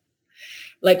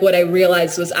 Like what I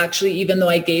realized was actually, even though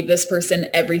I gave this person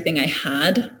everything I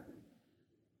had,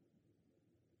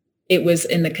 it was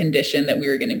in the condition that we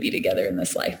were going to be together in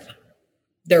this life.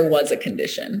 There was a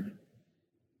condition.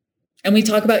 And we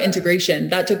talk about integration.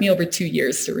 That took me over 2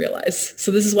 years to realize.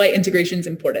 So this is why integration is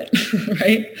important,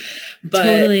 right? But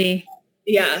totally.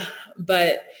 Yeah.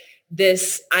 But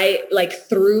I like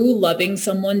through loving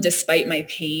someone despite my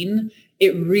pain,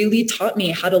 it really taught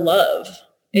me how to love.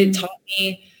 It taught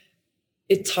me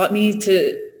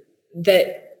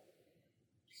that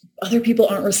other people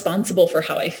aren't responsible for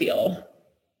how I feel.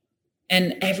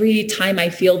 And every time I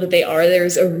feel that they are,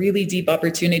 there's a really deep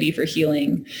opportunity for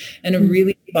healing and a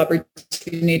really deep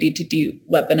opportunity to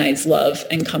de-weaponize love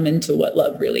and come into what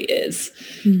love really is.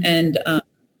 And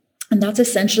that's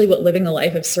essentially what living a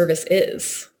life of service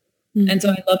is. And so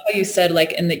I love how you said,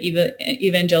 like in the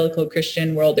evangelical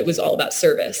Christian world, it was all about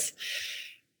service.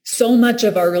 So much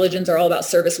of our religions are all about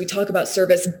service. We talk about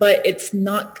service, but it's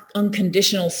not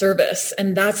unconditional service.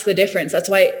 And that's the difference. That's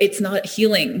why it's not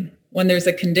healing when there's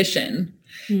a condition.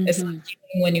 It's not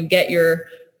healing when you get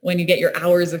your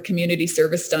hours of community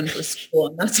service done for school.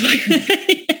 And that's why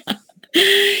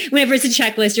whenever it's a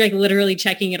checklist, you're like literally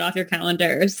checking it off your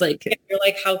calendar. It's like, you're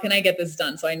like, how can I get this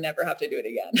done so I never have to do it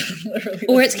again?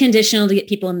 Or it's conditional to get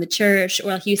people in the church, or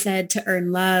like you said, to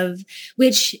earn love,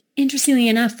 which interestingly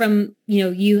enough, from, you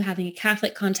know, you having a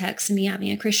Catholic context and me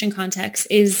having a Christian context,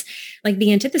 is like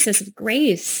the antithesis of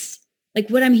grace. Like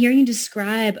what I'm hearing you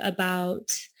describe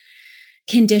about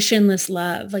conditionless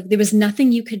love. Like there was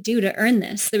nothing you could do to earn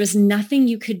this. There was nothing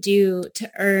you could do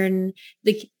to earn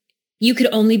you could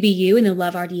only be you and the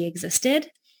love already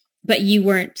existed, but you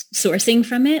weren't sourcing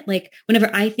from it. Like whenever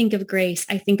I think of grace,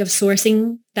 I think of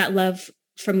sourcing that love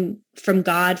from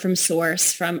God, from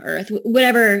source, from earth,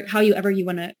 whatever, however you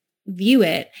want to view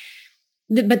it.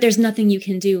 But there's nothing you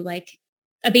can do. Like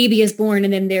a baby is born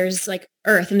and then there's like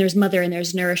earth and there's mother and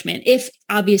there's nourishment. If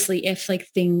like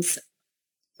things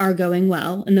are going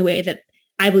well in the way that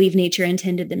I believe nature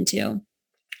intended them to.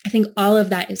 I think all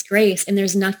of that is grace. And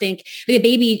there's nothing, like a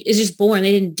baby is just born.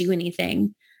 They didn't do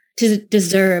anything to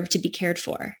deserve to be cared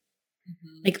for.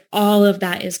 Like all of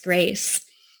that is grace.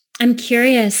 I'm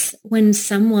curious, when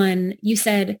you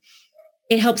said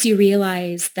it helps you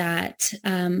realize that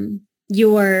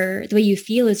the way you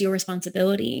feel is your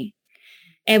responsibility.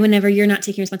 And whenever you're not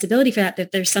taking responsibility for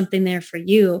that there's something there for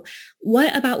you.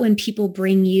 What about when people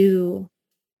bring you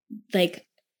like,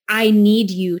 I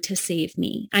need you to save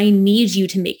me. I need you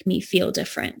to make me feel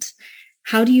different.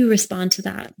 How do you respond to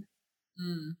that?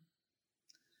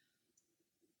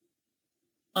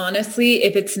 Honestly,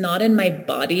 if it's not in my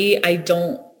body, I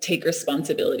don't take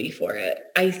responsibility for it.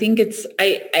 I think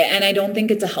I don't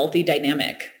think it's a healthy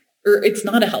dynamic, or it's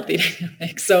not a healthy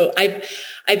dynamic. So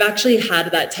I've actually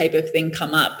had that type of thing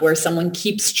come up where someone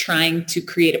keeps trying to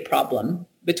create a problem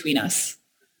between us.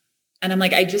 And I'm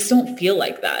like, I just don't feel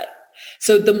like that.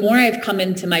 So the more I've come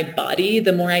into my body,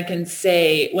 the more I can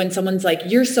say, when someone's like,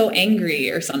 you're so angry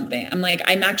or something, I'm like,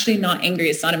 I'm actually not angry.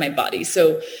 It's not in my body.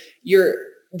 So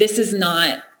this is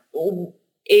not,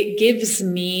 it gives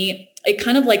me, it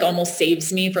kind of like almost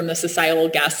saves me from the societal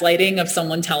gaslighting of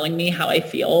someone telling me how I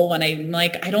feel when I'm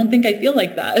like, I don't think I feel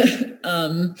like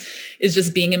that. Is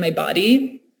just being in my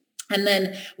body. And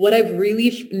then what I've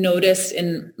really noticed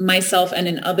in myself and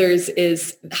in others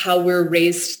is how we're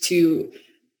raised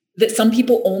that some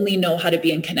people only know how to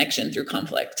be in connection through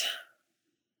conflict.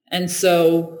 And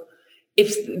so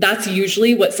if that's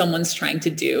usually what someone's trying to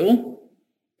do,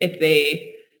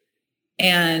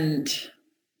 and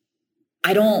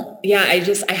I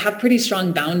have pretty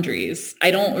strong boundaries.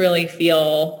 I don't really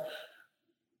feel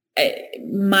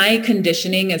my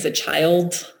conditioning as a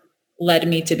child led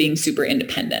me to being super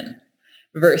independent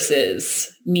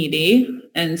versus needy.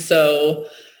 And so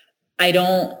I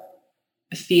don't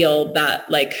feel that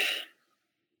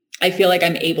I feel like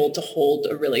I'm able to hold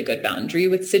a really good boundary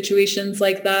with situations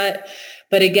like that.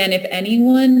 But again, if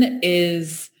anyone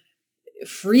is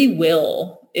free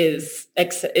will is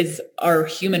our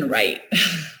human right.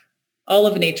 All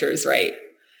of nature's right.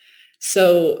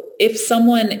 So if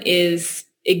someone is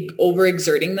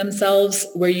overexerting themselves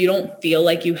where you don't feel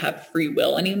like you have free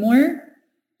will anymore,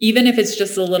 even if it's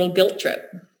just a little guilt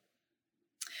trip,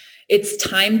 it's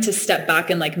time to step back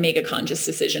and make a conscious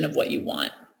decision of what you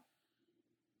want.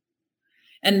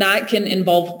 And that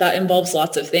involves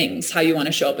lots of things, how you want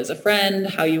to show up as a friend,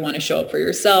 how you want to show up for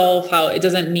yourself, how it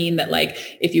doesn't mean that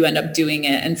if you end up doing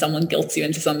it and someone guilts you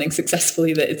into something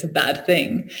successfully, that it's a bad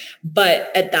thing.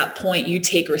 But at that point, you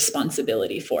take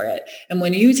responsibility for it. And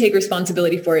when you take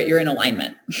responsibility for it, you're in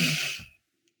alignment.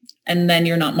 And then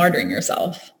you're not martyring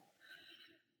yourself.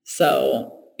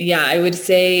 So yeah, I would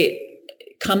say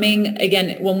coming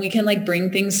again, when we can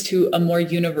bring things to a more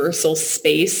universal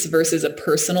space versus a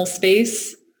personal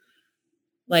space,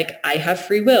 I have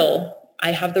free will.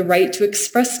 I have the right to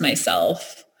express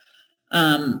myself.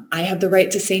 I have the right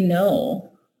to say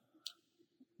no.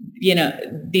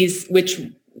 These, which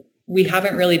we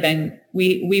haven't really been,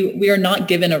 we are not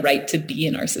given a right to be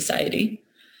in our society.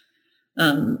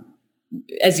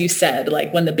 As you said,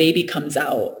 when the baby comes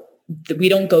out, we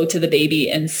don't go to the baby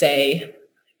and say,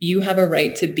 you have a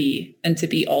right to be and to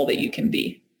be all that you can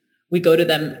be. We go to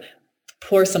them,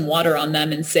 pour some water on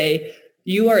them and say,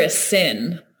 you are a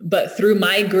sin, but through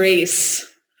my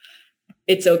grace,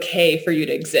 it's okay for you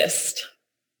to exist,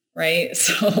 right?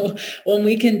 So when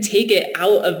we can take it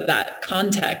out of that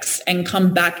context and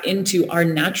come back into our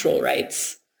natural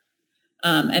rights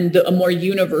and a more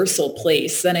universal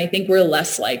place, then I think we're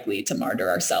less likely to martyr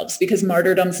ourselves, because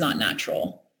martyrdom's not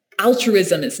natural.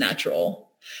 Altruism is natural.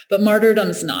 But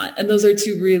martyrdom's not. And those are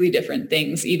two really different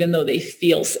things, even though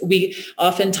we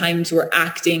oftentimes we're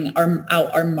acting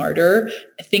out our martyr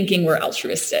thinking we're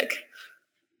altruistic.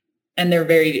 And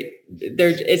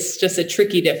it's just a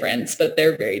tricky difference, but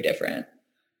they're very different.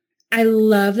 I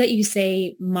love that you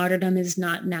say martyrdom is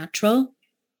not natural.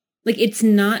 It's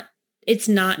not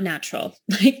natural.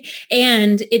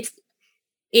 And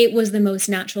it was the most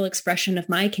natural expression of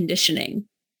my conditioning.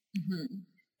 Mm-hmm.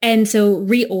 And so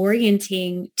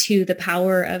reorienting to the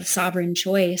power of sovereign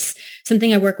choice,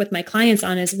 something I work with my clients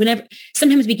on is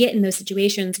sometimes we get in those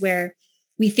situations where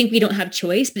we think we don't have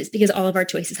choice, but it's because all of our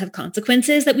choices have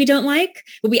consequences that we don't like,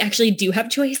 but we actually do have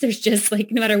choice. There's just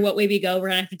no matter what way we go, we're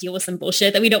going to have to deal with some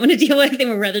bullshit that we don't want to deal with, and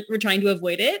we're trying to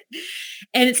avoid it.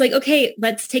 And it's okay,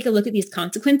 let's take a look at these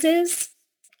consequences,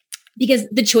 because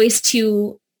the choice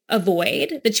to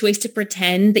avoid, the choice to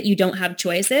pretend that you don't have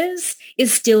choices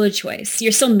is still a choice.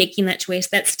 You're still making that choice.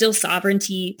 That's still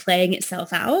sovereignty playing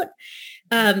itself out.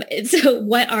 So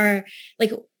what are,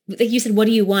 like you said, what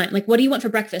do you want? What do you want for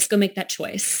breakfast? Go make that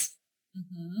choice.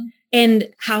 Mm-hmm. And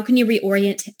how can you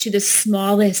reorient to the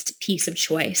smallest piece of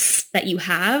choice that you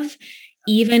have,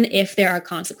 even if there are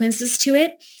consequences to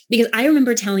it? Because I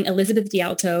remember telling Elizabeth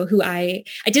D'Alto, who I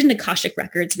did an Akashic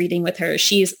Records reading with her.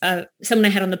 She's someone I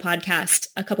had on the podcast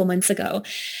a couple months ago.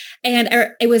 And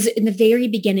it was in the very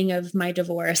beginning of my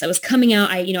divorce. I was coming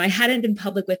out. I hadn't been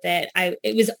public with it.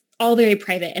 It was all very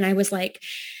private. And I was like,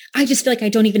 I just feel like I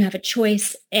don't even have a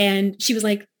choice. And she was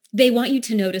like, they want you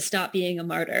to know to stop being a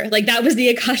martyr. That was the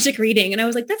Akashic reading. And I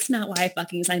was like, that's not why I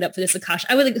fucking signed up for this Akashic.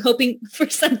 I was hoping for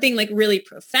something really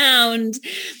profound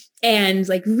and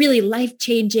really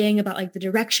life-changing about the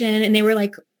direction. And they were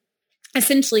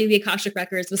essentially the Akashic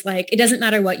Records was it doesn't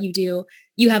matter what you do.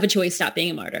 You have a choice. Stop being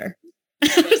a martyr.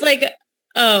 I was like,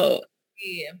 oh.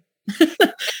 Yeah.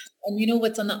 And you know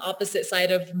what's on the opposite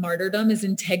side of martyrdom is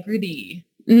integrity.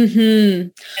 Mm-hmm.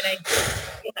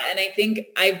 And I think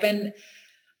I've been,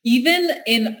 even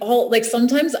in all,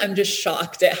 sometimes I'm just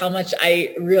shocked at how much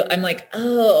I'm like,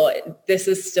 oh, this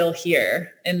is still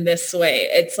here in this way.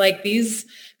 It's these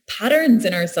patterns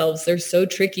in ourselves, they're so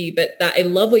tricky. But that I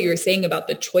love what you were saying about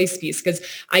the choice piece, because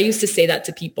I used to say that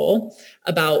to people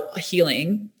about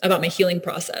healing, about my healing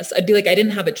process. I'd be like, I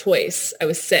didn't have a choice. I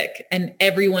was sick. And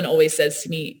everyone always says to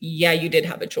me, yeah, you did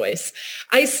have a choice.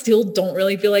 I still don't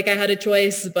really feel like I had a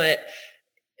choice, but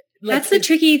that's the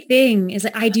tricky thing is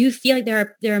I do feel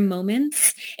there are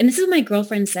moments, and this is what my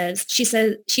girlfriend says. She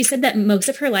said that most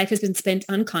of her life has been spent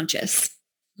unconscious,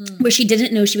 where she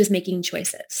didn't know she was making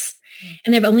choices.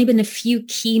 And there have only been a few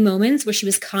key moments where she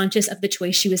was conscious of the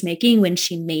choice she was making when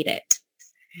she made it.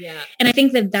 Yeah. And I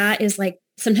think that that is like,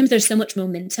 sometimes there's so much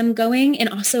momentum going. And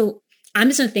also I'm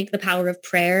just going to thank the power of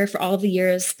prayer for all the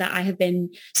years that I have been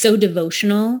so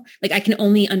devotional. Like I can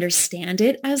only understand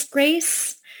it as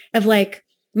grace of like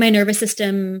my nervous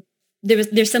system.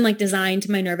 There's some like design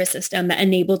to my nervous system that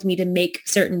enabled me to make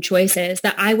certain choices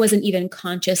that I wasn't even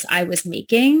conscious I was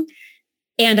making,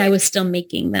 and I was still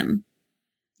making them.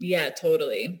 Yeah,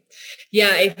 totally. Yeah.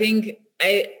 I think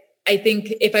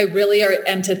if I really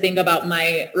am to think about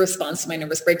my response to my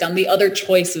nervous breakdown, the other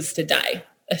choice is to die,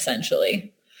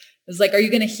 essentially. It's like, are you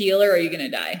going to heal or are you going to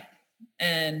die?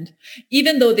 And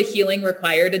even though the healing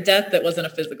required a death, that wasn't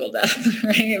a physical death,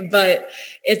 right? But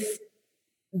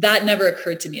that never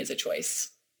occurred to me as a choice,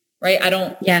 right?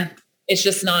 It's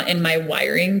just not in my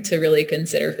wiring to really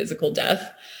consider physical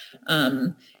death.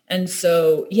 And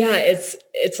so, yeah,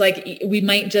 it's like we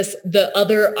might just, the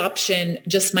other option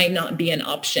just might not be an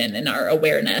option in our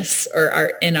awareness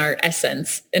or in our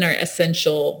essence, in our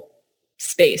essential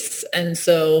space. And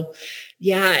so,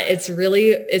 yeah, it's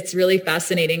really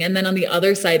fascinating. And then on the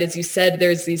other side, as you said,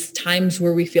 there's these times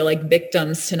where we feel like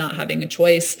victims to not having a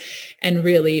choice. And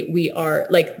really we are,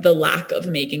 like, the lack of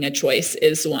making a choice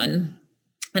is one.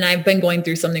 And I've been going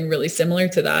through something really similar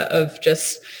to that, of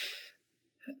just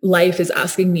life is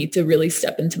asking me to really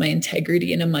step into my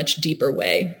integrity in a much deeper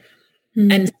way.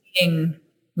 Mm-hmm. And seeing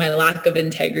my lack of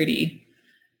integrity,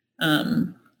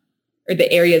 or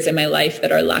the areas in my life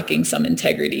that are lacking some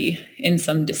integrity in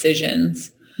some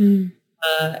decisions,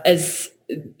 as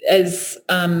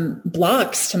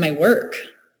blocks to my work,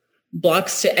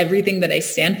 blocks to everything that I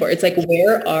stand for. It's like,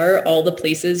 where are all the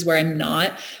places where I'm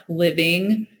not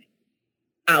living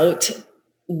out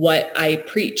what I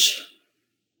preach?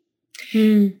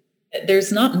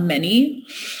 There's not many.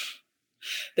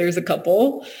 There's a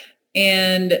couple,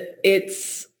 and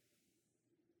it's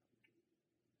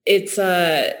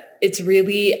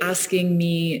really asking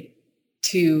me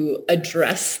to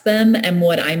address them. And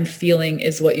what I'm feeling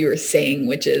is what you were saying,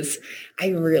 which is I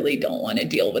really don't want to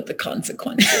deal with the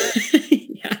consequences.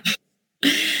 Yeah.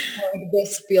 Like,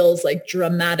 this feels like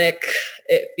dramatic.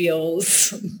 It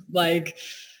feels like,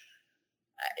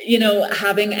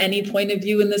 having any point of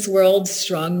view in this world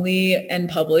strongly and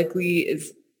publicly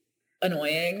is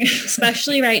annoying.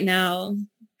 Especially right now.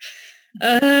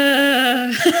 That's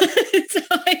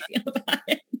how I feel about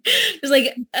it. Just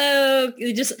like,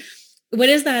 what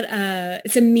is that?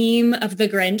 It's a meme of the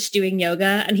Grinch doing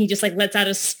yoga and he just like lets out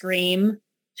a scream.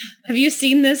 Have you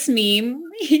seen this meme?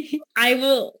 I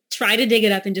will try to dig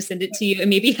it up and just send it to you and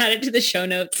maybe add it to the show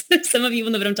notes. Some of you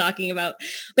will know what I'm talking about.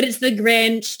 But it's the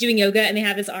Grinch doing yoga and they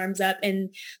have his arms up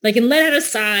and let out a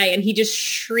sigh and he just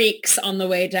shrieks on the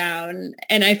way down.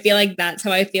 And I feel like that's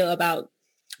how I feel about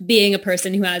being a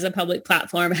person who has a public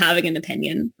platform, having an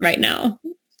opinion right now.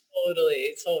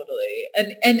 Totally.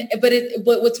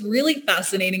 But what's really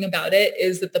fascinating about it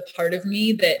is that the part of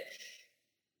me that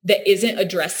isn't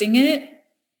addressing it,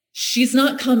 she's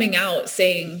not coming out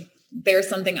saying there's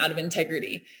something out of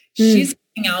integrity. She's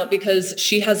coming out because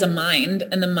she has a mind,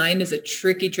 and the mind is a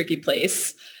tricky, tricky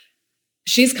place.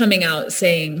 She's coming out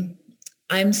saying,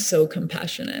 I'm so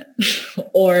compassionate,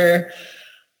 or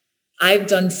I've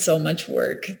done so much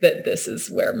work that this is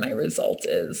where my result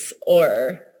is.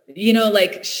 Or,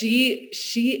 like she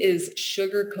is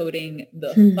sugarcoating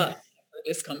the fuck of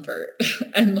discomfort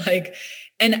and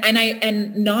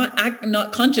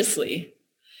not consciously,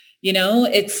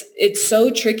 it's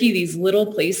so tricky. These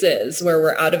little places where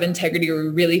we're out of integrity, or we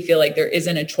really feel like there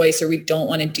isn't a choice, or we don't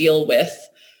want to deal with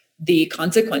the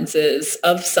consequences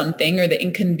of something or the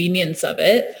inconvenience of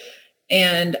it.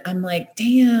 And I'm like,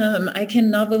 damn, I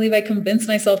cannot believe I convinced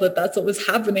myself that that's what was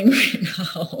happening right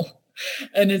now.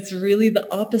 And it's really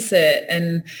the opposite.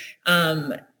 And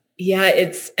I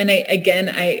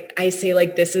say,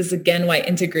 like, this is again why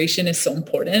integration is so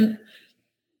important,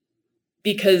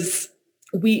 because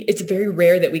it's very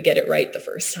rare that we get it right the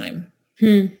first time.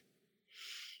 Can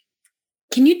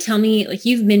you tell me, like,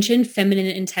 you've mentioned feminine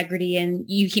integrity and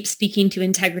you keep speaking to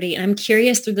integrity, and I'm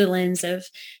curious through the lens of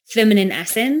feminine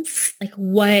essence, like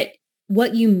what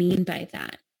you mean by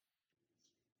that?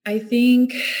 I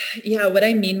think, what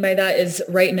I mean by that is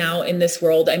right now in this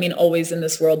world, I mean, always in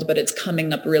this world, but it's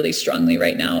coming up really strongly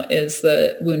right now, is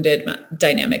the wounded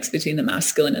dynamics between the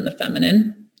masculine and the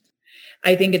feminine.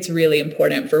 I think it's really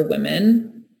important for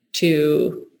women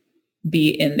to be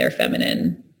in their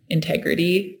feminine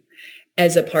integrity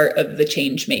as a part of the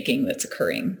change making that's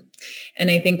occurring. And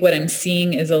I think what I'm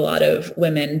seeing is a lot of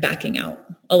women backing out,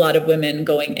 a lot of women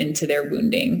going into their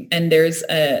wounding. And there's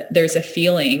a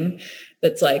feeling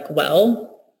that's like,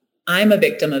 well, I'm a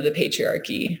victim of the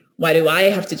patriarchy. Why do I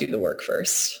have to do the work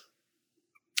first?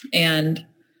 And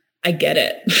I get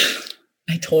it.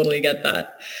 I totally get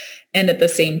that. And at the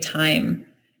same time,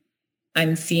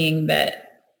 I'm seeing the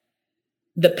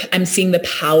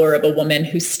power of a woman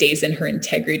who stays in her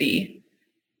integrity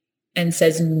and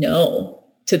says no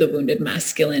to the wounded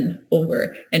masculine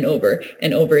over and over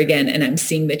and over again. And I'm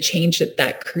seeing the change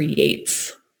that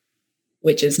creates,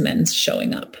 which is men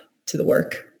showing up to the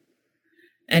work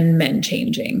and men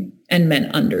changing and men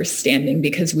understanding,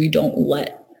 because we don't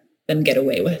let them get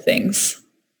away with things.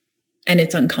 And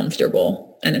it's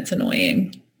uncomfortable and it's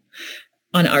annoying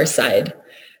on our side.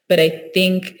 But I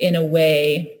think in a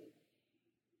way,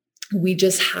 we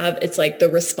just have, it's like the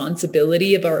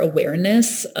responsibility of our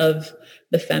awareness of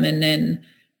the feminine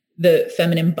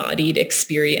bodied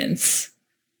experience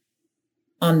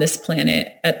on this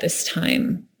planet at this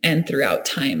time and throughout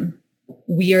time.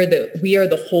 We are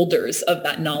the holders of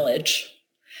that knowledge.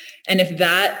 And if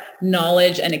that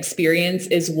knowledge and experience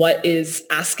is what is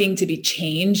asking to be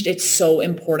changed, it's so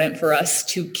important for us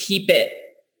to keep it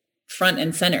front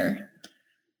and center,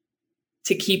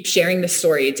 to keep sharing the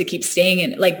story, to keep staying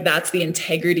in, like, that's the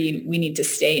integrity we need to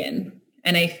stay in.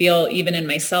 And I feel even in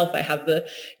myself, I have the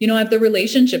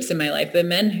relationships in my life, the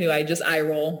men who I just eye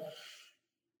roll.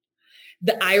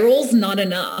 The eye roll's not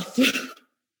enough.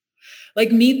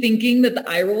 Like me thinking that the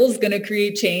eye roll is going to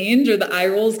create change, or the eye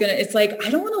roll is it's like, I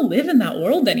don't want to live in that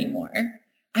world anymore.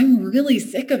 I'm really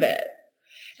sick of it.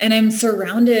 And I'm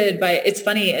surrounded by, it's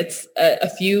funny, it's a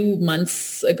few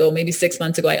months ago, maybe 6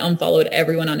 months ago, I unfollowed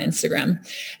everyone on Instagram,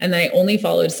 and I only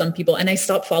followed some people, and I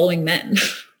stopped following men.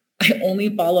 I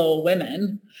only follow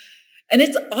women. And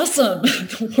it's awesome.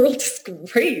 The world is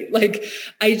great. Like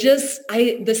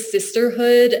the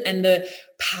sisterhood and the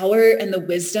power and the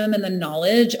wisdom and the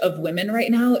knowledge of women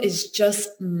right now is just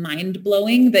mind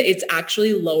blowing, that it's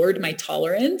actually lowered my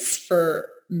tolerance for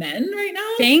men right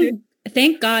now.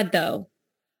 Thank God though.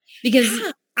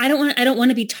 Because I don't want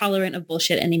to be tolerant of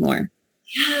bullshit anymore.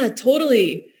 Yeah,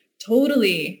 totally.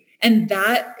 And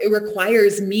that it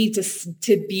requires me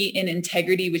to be in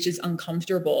integrity, which is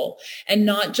uncomfortable. And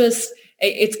not just,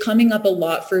 it's coming up a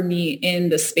lot for me in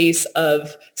the space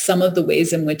of some of the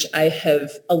ways in which I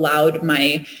have allowed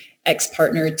my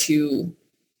ex-partner to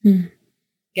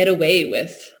get away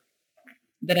with,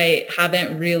 that I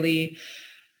haven't really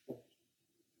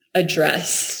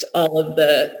addressed all of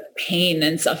the pain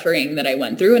and suffering that I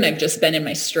went through. And I've just been in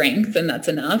my strength, and that's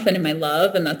enough. And in my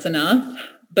love, and that's enough.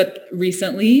 But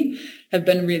recently have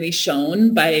been really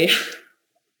shown by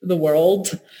the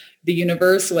world, the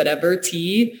universe, whatever,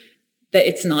 that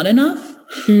it's not enough.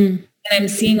 And I'm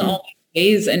seeing all these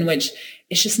ways in which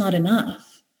it's just not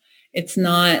enough. It's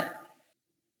not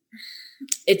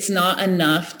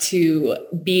enough to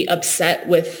be upset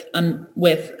with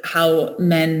how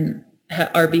men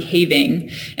are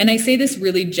behaving. And I say this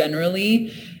really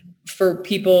generally for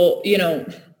people,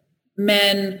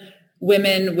 men,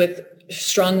 women with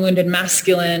strong wounded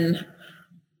masculine,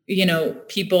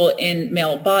 people in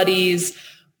male bodies.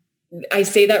 I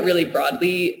say that really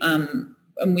broadly, and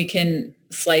we can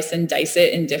slice and dice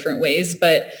it in different ways,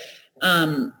 but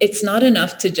it's not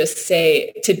enough to just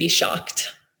say, to be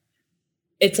shocked.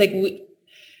 It's like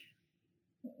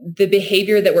the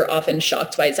behavior that we're often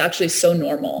shocked by is actually so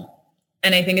normal.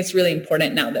 And I think it's really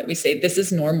important now that we say, this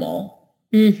is normal.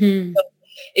 Mm-hmm. So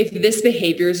if this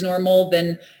behavior is normal,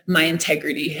 then my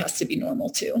integrity has to be normal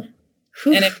too.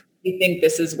 Whew. And if we think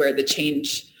this is where the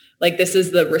change, like this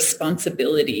is the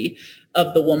responsibility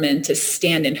of the woman to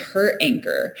stand in her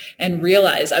anchor and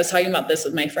realize, I was talking about this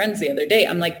with my friends the other day.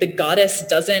 I'm like, the goddess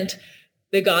doesn't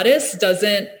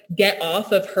get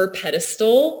off of her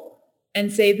pedestal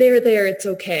and say, there, it's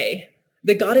okay.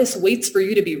 The goddess waits for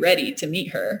you to be ready to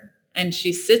meet her. And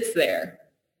she sits there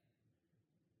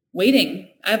waiting.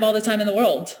 I have all the time in the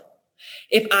world.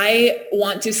 If I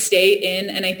want to stay in,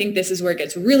 and I think this is where it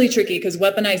gets really tricky, because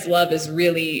weaponized love is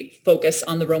really focused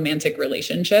on the romantic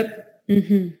relationship.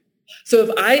 Mm-hmm. So if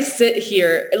I sit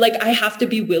here, like I have to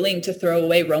be willing to throw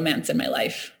away romance in my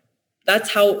life.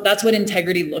 That's what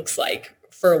integrity looks like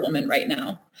for a woman right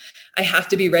now. I have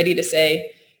to be ready to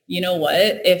say, you know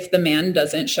what? If the man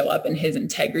doesn't show up in his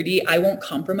integrity, I won't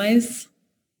compromise.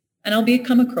 And I'll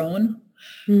become a crone.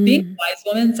 Being a wise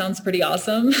woman sounds pretty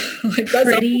awesome. Like that's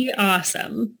pretty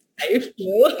awesome.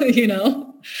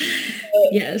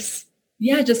 Yes.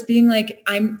 Yeah. Just being like,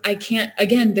 I can't,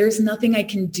 again, there's nothing I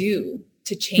can do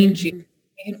to change you.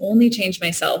 I can only change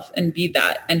myself and be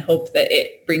that and hope that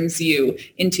it brings you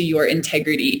into your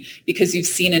integrity because you've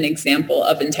seen an example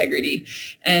of integrity.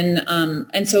 And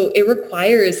so it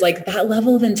requires, like, that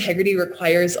level of integrity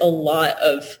requires a lot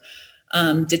of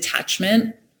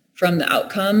detachment from the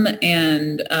outcome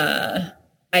and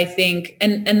I think,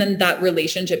 and then that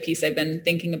relationship piece I've been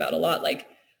thinking about a lot, like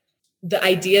the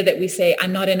idea that we say,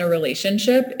 I'm not in a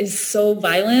relationship is so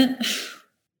violent.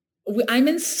 I'm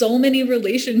in so many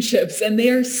relationships and they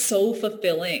are so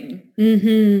fulfilling.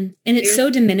 Mm-hmm. And it's so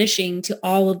diminishing to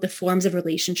all of the forms of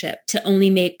relationship to only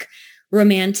make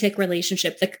romantic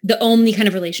relationship the only kind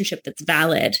of relationship that's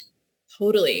valid.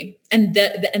 Totally. And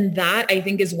that I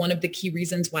think is one of the key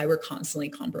reasons why we're constantly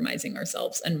compromising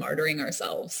ourselves and martyring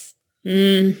ourselves.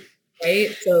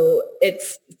 Right. So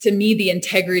it's, to me, the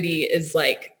integrity is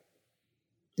like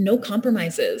no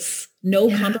compromises,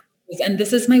 compromises. And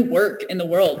this is my work in the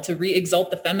world to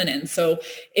re-exalt the feminine. So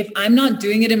if I'm not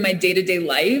doing it in my day-to-day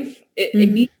life, it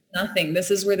means nothing. This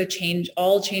is where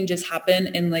all changes happen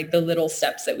in like the little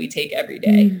steps that we take every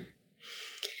day.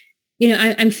 You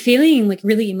know, I'm feeling like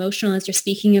really emotional as you're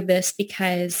speaking of this,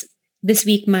 because this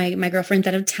week, my girlfriend's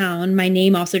out of town. My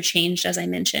name also changed, as I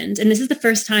mentioned. And this is the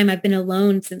first time I've been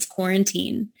alone since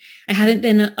quarantine. I haven't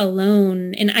been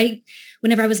alone. And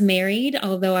whenever I was married,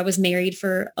 although I was married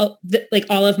for like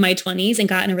all of my 20s and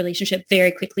got in a relationship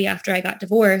very quickly after I got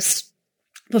divorced,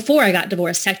 before I got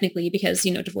divorced technically, because,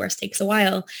 you know, divorce takes a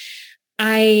while,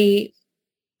 I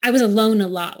was alone a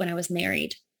lot when I was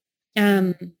married.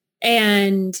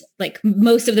 And like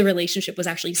most of the relationship was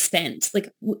actually spent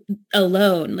like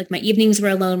alone. Like my evenings were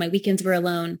alone, my weekends were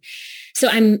alone. So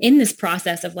I'm in this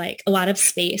process of like a lot of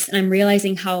space, and I'm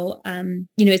realizing how,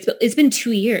 you know, it's been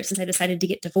 2 years since I decided to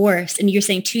get divorced. And you're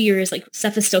saying 2 years, like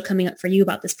stuff is still coming up for you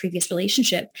about this previous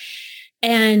relationship.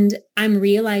 And I'm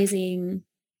realizing,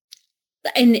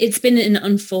 and it's been an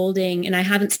unfolding, and I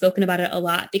haven't spoken about it a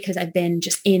lot because I've been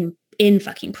just in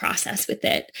fucking process with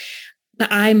it.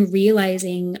 But I'm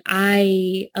realizing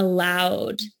I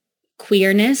allowed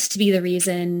queerness to be the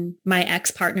reason my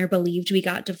ex-partner believed we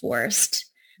got divorced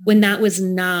when that was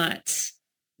not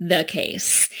the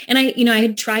case. And I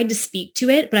had tried to speak to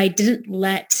it, but I didn't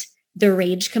let the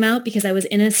rage come out because I was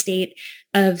in a state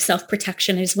of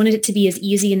self-protection. I just wanted it to be as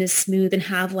easy and as smooth and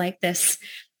have like this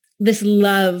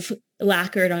love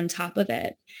lacquered on top of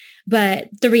it. But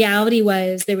the reality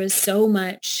was there was so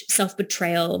much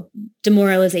self-betrayal,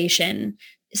 demoralization,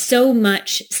 so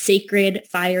much sacred,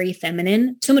 fiery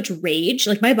feminine, so much rage.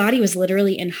 Like my body was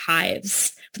literally in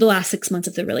hives for the last 6 months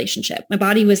of the relationship. My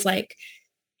body was like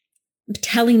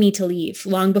telling me to leave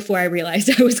long before I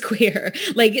realized I was queer.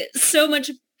 Like so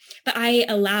much, but I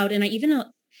allowed, and I even,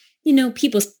 you know,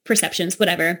 people's perceptions,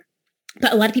 whatever.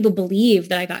 But a lot of people believe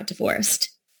that I got divorced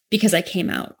because I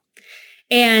came out.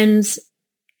 And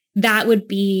that would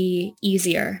be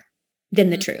easier than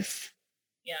the truth.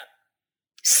 Yeah.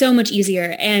 So much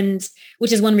easier. And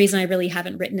which is one reason I really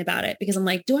haven't written about it, because I'm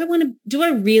like, do I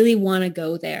really want to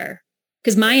go there?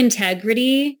 Because my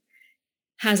integrity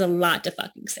has a lot to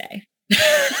fucking say.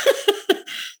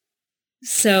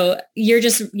 So you're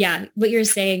just, what you're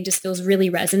saying just feels really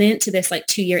resonant to this like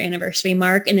 2-year anniversary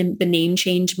mark, and then the name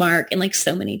change mark, and like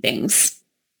so many things.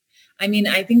 I mean,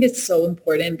 I think it's so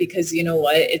important because you know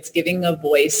what? It's giving a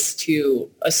voice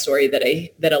to a story that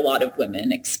a lot of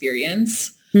women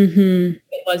experience. Mm-hmm.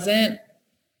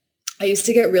 I used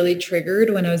to get really triggered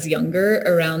when I was younger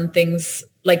around things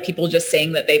like people just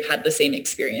saying that they've had the same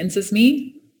experience as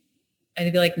me. And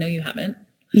I'd be like, no, you haven't.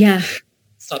 Yeah.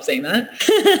 Stop saying that.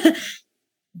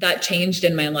 That changed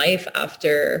in my life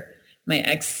after my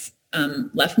ex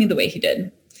left me the way he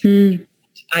did. Mm.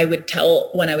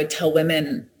 When I would tell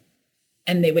women,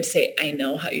 and they would say, I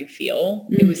know how you feel.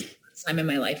 It was the first time in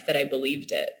my life that I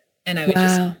believed it. And I was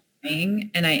just saying,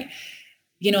 and I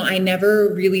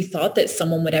never really thought that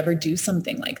someone would ever do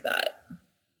something like that.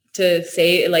 To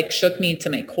say it like shook me to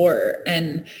my core,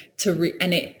 and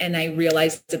and I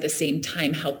realized at the same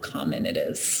time how common it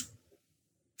is.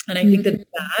 And I think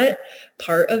that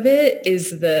part of it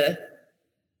is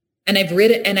and I've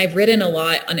written a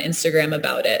lot on Instagram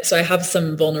about it. So I have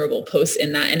some vulnerable posts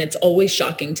in that, and it's always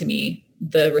shocking to me,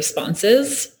 the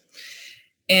responses.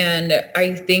 And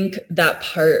I think that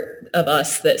part of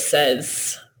us that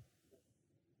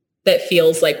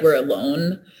feels like we're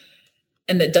alone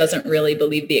and that doesn't really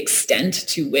believe the extent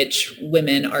to which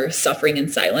women are suffering in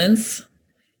silence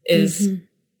is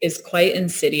quite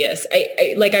insidious.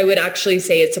 I would actually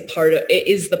say it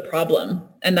is the problem.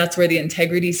 And that's where the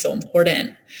integrity is so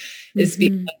important, is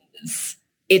because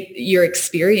your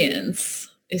experience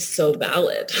is so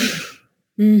valid.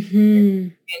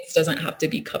 It doesn't have to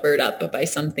be covered up by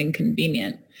something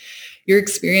convenient. Your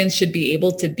experience should be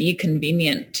able to be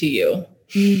convenient to you.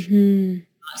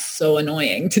 Not so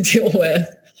annoying to deal with.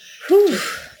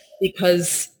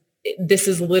 Because this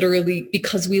is literally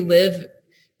because we live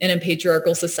in a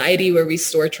patriarchal society where we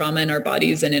store trauma in our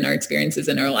bodies and in our experiences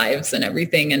in our lives and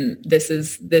everything. And this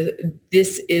is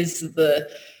the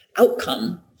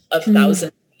outcome of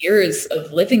thousands of years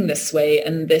of living this way.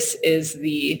 And this is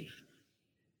the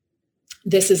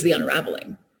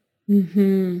unraveling.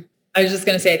 Mm-hmm. I was just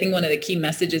going to say, I think one of the key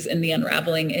messages in the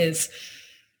unraveling is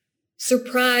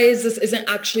surprise. This isn't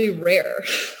actually rare.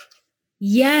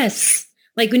 Yes.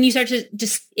 Like when you start to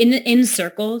just in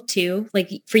circle too, like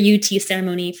for you, tea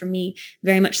ceremony, for me,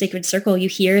 very much sacred circle, you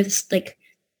hear this, like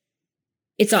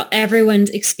it's all everyone's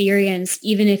experience,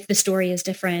 even if the story is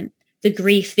different, the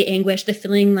grief, the anguish, the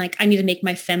feeling like I need to make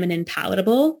my feminine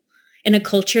palatable in a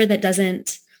culture that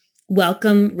doesn't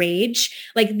welcome rage.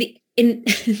 Like in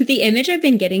the image I've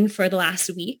been getting for the last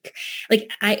week, like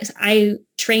I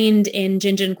trained in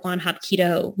Jinjin Kwan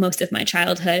Hapkido most of my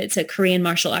childhood. It's a Korean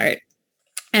martial art.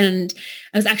 And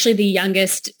I was actually the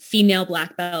youngest female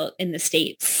black belt in the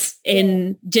States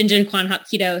in Jinjin Kwan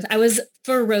Hapkido. I was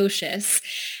ferocious.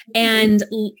 And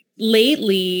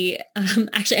lately,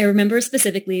 actually, I remember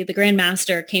specifically the Grand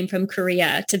Master came from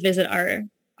Korea to visit our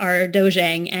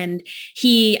dojang, and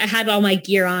I had all my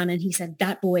gear on, and he said,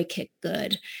 "That boy kicked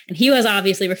good." And he was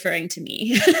obviously referring to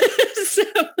me. So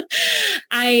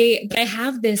I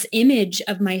have this image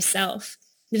of myself.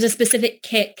 There's a specific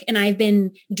kick, and I've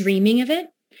been dreaming of it.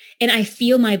 And I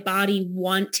feel my body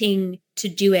wanting to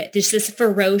do it. There's this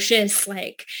ferocious,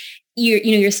 like,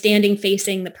 you're standing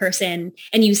facing the person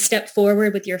and you step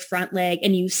forward with your front leg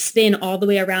and you spin all the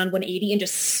way around 180 and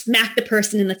just smack the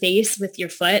person in the face with your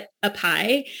foot up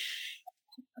high.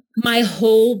 My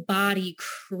whole body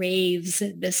craves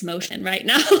this motion right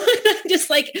now. I'm just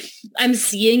like, I'm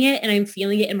seeing it and I'm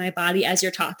feeling it in my body as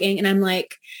you're talking. And I'm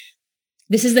like,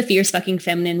 this is the fierce fucking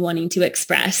feminine wanting to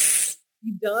express.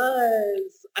 He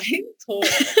does. I'm told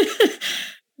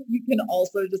you can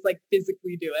also just like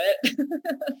physically do it.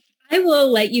 I will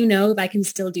let you know if I can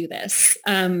still do this.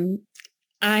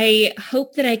 I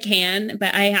hope that I can,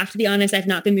 but I have to be honest, I've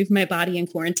not been moving my body in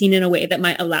quarantine in a way that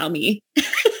might allow me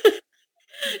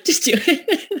to do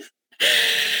it.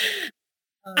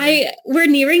 We're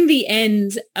nearing the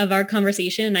end of our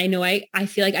conversation. I know I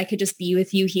feel like I could just be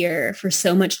with you here for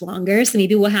so much longer. So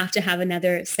maybe we'll have to have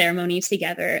another ceremony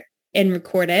together and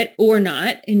record it or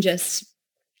not and just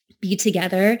be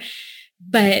together.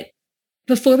 But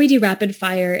before we do rapid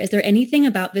fire, is there anything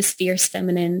about this fierce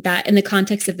feminine that in the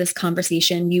context of this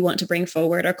conversation you want to bring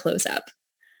forward or close up?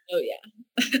 Oh, yeah.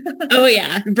 Oh,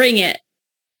 yeah. Bring it.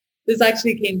 This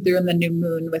actually came through in the new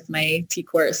moon with my tea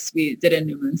course. We did a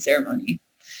new moon ceremony.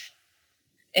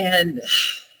 And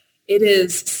it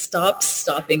is stop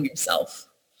stopping yourself.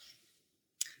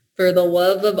 For the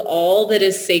love of all that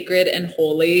is sacred and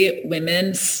holy,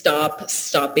 women, stop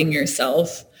stopping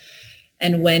yourself.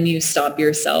 And when you stop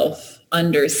yourself,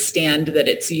 understand that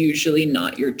it's usually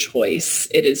not your choice.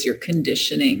 It is your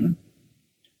conditioning.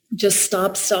 Just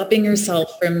stop stopping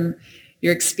yourself from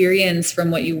your experience,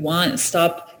 from what you want.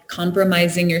 Stop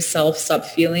compromising yourself. Stop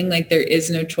feeling like there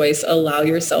is no choice. Allow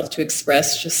yourself to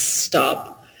express. Just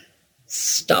stop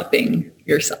stopping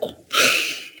yourself.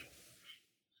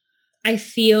 I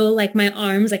feel like my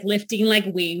arms like lifting like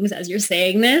wings as you're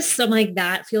saying this. So I'm like,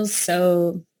 that feels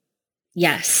so,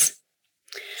 yes.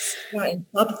 Yeah, and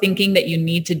stop thinking that you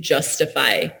need to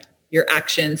justify your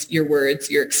actions, your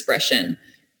words, your expression.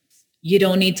 You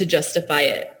don't need to justify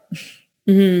it.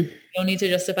 Mm-hmm. You don't need to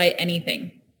justify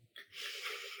anything.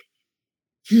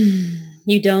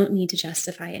 You don't need to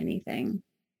justify anything.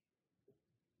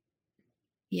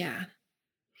 Yeah.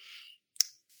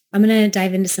 I'm going to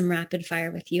dive into some rapid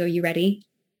fire with you. Are you ready?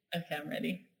 Okay, I'm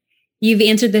ready. You've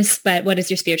answered this, but what is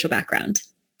your spiritual background?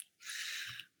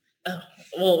 Oh,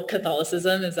 well,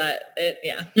 Catholicism, is that it?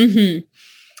 Yeah. Mm-hmm.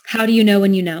 How do you know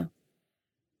when you know?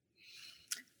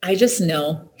 I just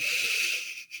know.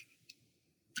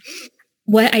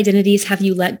 What identities have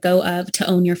you let go of to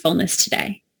own your fullness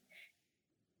today?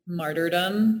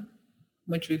 Martyrdom,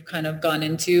 which we've kind of gone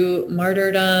into.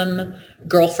 Martyrdom,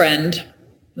 girlfriend.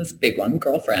 This big one,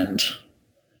 girlfriend,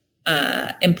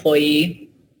 employee,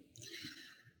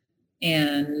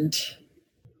 and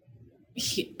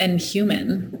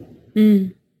human.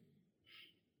 Mm.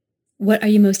 What are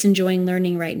you most enjoying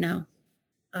learning right now?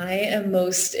 I am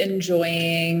most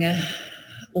enjoying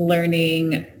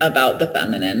learning about the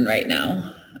feminine right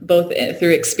now, both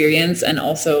through experience and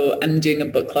also I'm doing a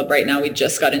book club right now. We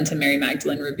just got into Mary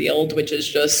Magdalene Revealed, which is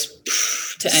just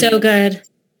so good.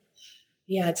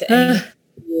 Yeah, to anyone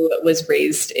who was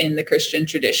raised in the Christian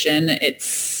tradition,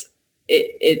 it's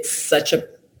such a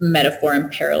metaphor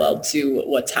and parallel to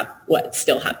what's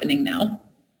still happening now.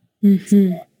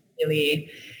 Mm-hmm. So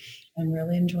I'm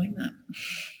really enjoying that.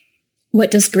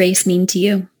 What does grace mean to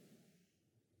you?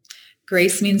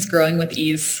 Grace means growing with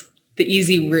ease, the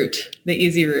easy route.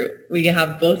 We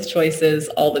have both choices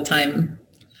all the time.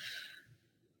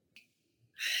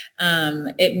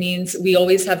 It means we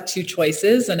always have two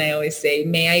choices. And I always say,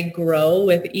 may I grow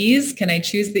with ease? Can I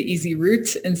choose the easy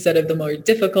route instead of the more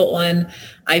difficult one?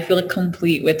 I feel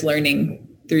complete with learning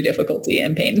through difficulty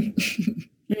and pain.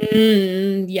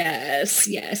 Yes.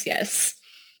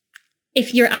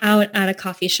 If you're out at a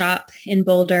coffee shop in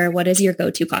Boulder, what is your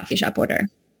go-to coffee shop order?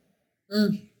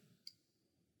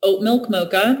 Oat milk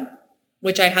mocha,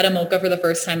 which I had a mocha for the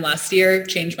first time last year,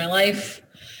 changed my life.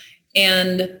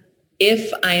 And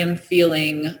if I am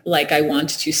feeling like I want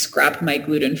to scrap my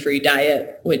gluten-free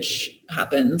diet, which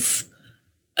happens,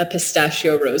 a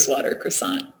pistachio rosewater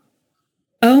croissant.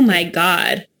 Oh my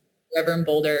God. Ever in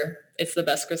Boulder, it's the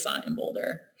best croissant in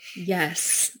Boulder.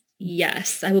 Yes.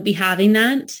 I will be having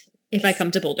that if I come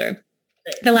to Boulder.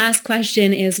 The last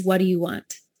question is, what do you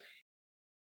want?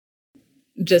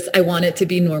 I want it to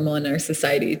be normal in our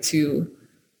society to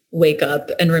wake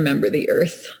up and remember the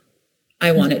earth.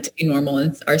 I want it to be normal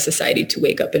in our society to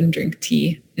wake up and drink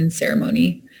tea in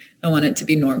ceremony. I want it to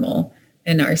be normal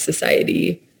in our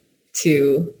society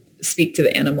to speak to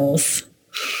the animals.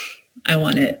 I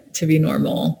want it to be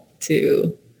normal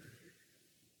to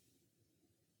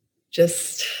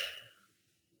just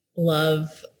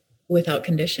love without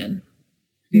condition.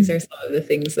 These are some of the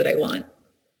things that I want.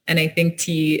 And I think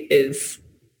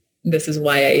this is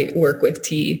why I work with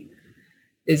Tea,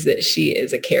 is that she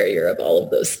is a carrier of all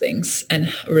of those things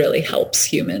and really helps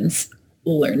humans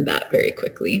learn that very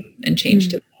quickly and change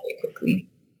to that very quickly.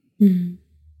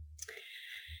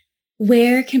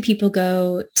 Where can people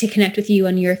go to connect with you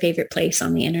on your favorite place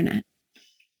on the internet?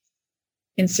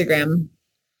 Instagram,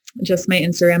 just my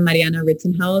Instagram, Mariana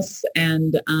Rittenhouse.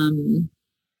 And,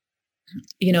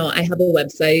 I have a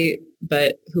website,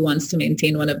 but who wants to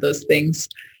maintain one of those things?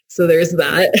 So there's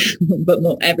that, but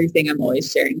everything I'm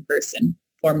always sharing first and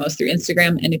foremost through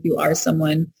Instagram. And if you are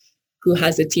someone who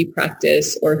has a tea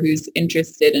practice or who's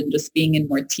interested in just being in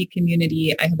more tea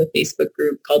community, I have a Facebook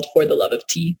group called For the Love of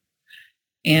Tea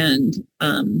and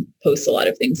post a lot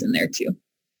of things in there too.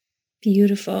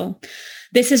 Beautiful.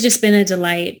 This has just been a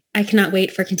delight. I cannot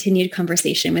wait for continued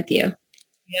conversation with you.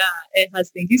 Yeah, it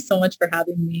has. Thank you so much for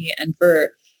having me and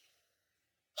for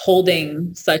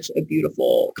holding such a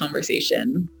beautiful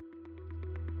conversation.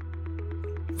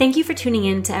 Thank you for tuning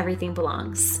in to Everything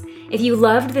Belongs. If you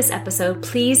loved this episode,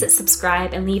 please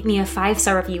subscribe and leave me a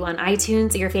 5-star review on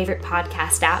iTunes or your favorite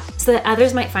podcast app so that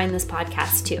others might find this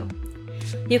podcast too.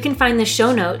 You can find the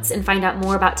show notes and find out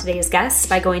more about today's guest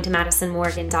by going to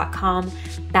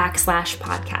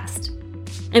madisonmorgan.com/podcast.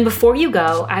 And before you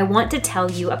go, I want to tell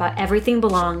you about Everything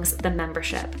Belongs, the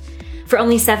membership. For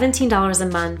only $17 a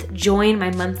month, join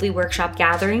my monthly workshop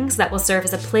gatherings that will serve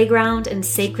as a playground and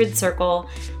sacred circle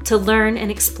to learn and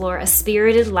explore a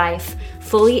spirited life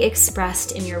fully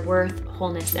expressed in your worth,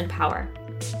 wholeness, and power.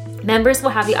 Members will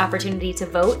have the opportunity to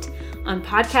vote on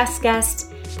podcast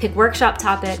guests, pick workshop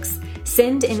topics,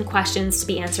 send in questions to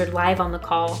be answered live on the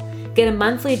call, get a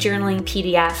monthly journaling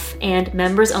PDF, and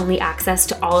members-only access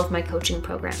to all of my coaching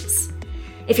programs.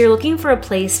 If you're looking for a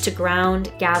place to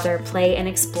ground, gather, play, and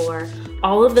explore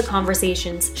all of the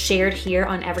conversations shared here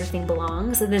on Everything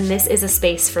Belongs, then this is a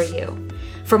space for you.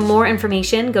 For more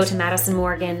information, go to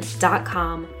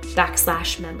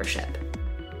madisonmorgan.com/membership.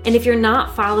 And if you're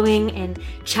not following and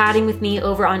chatting with me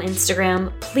over on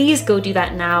Instagram, please go do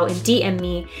that now and DM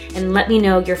me and let me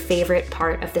know your favorite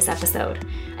part of this episode.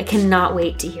 I cannot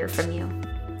wait to hear from you.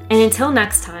 And until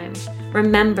next time,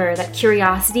 remember that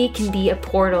curiosity can be a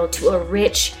portal to a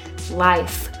rich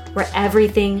life where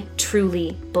everything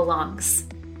truly belongs.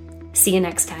 See you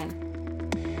next time.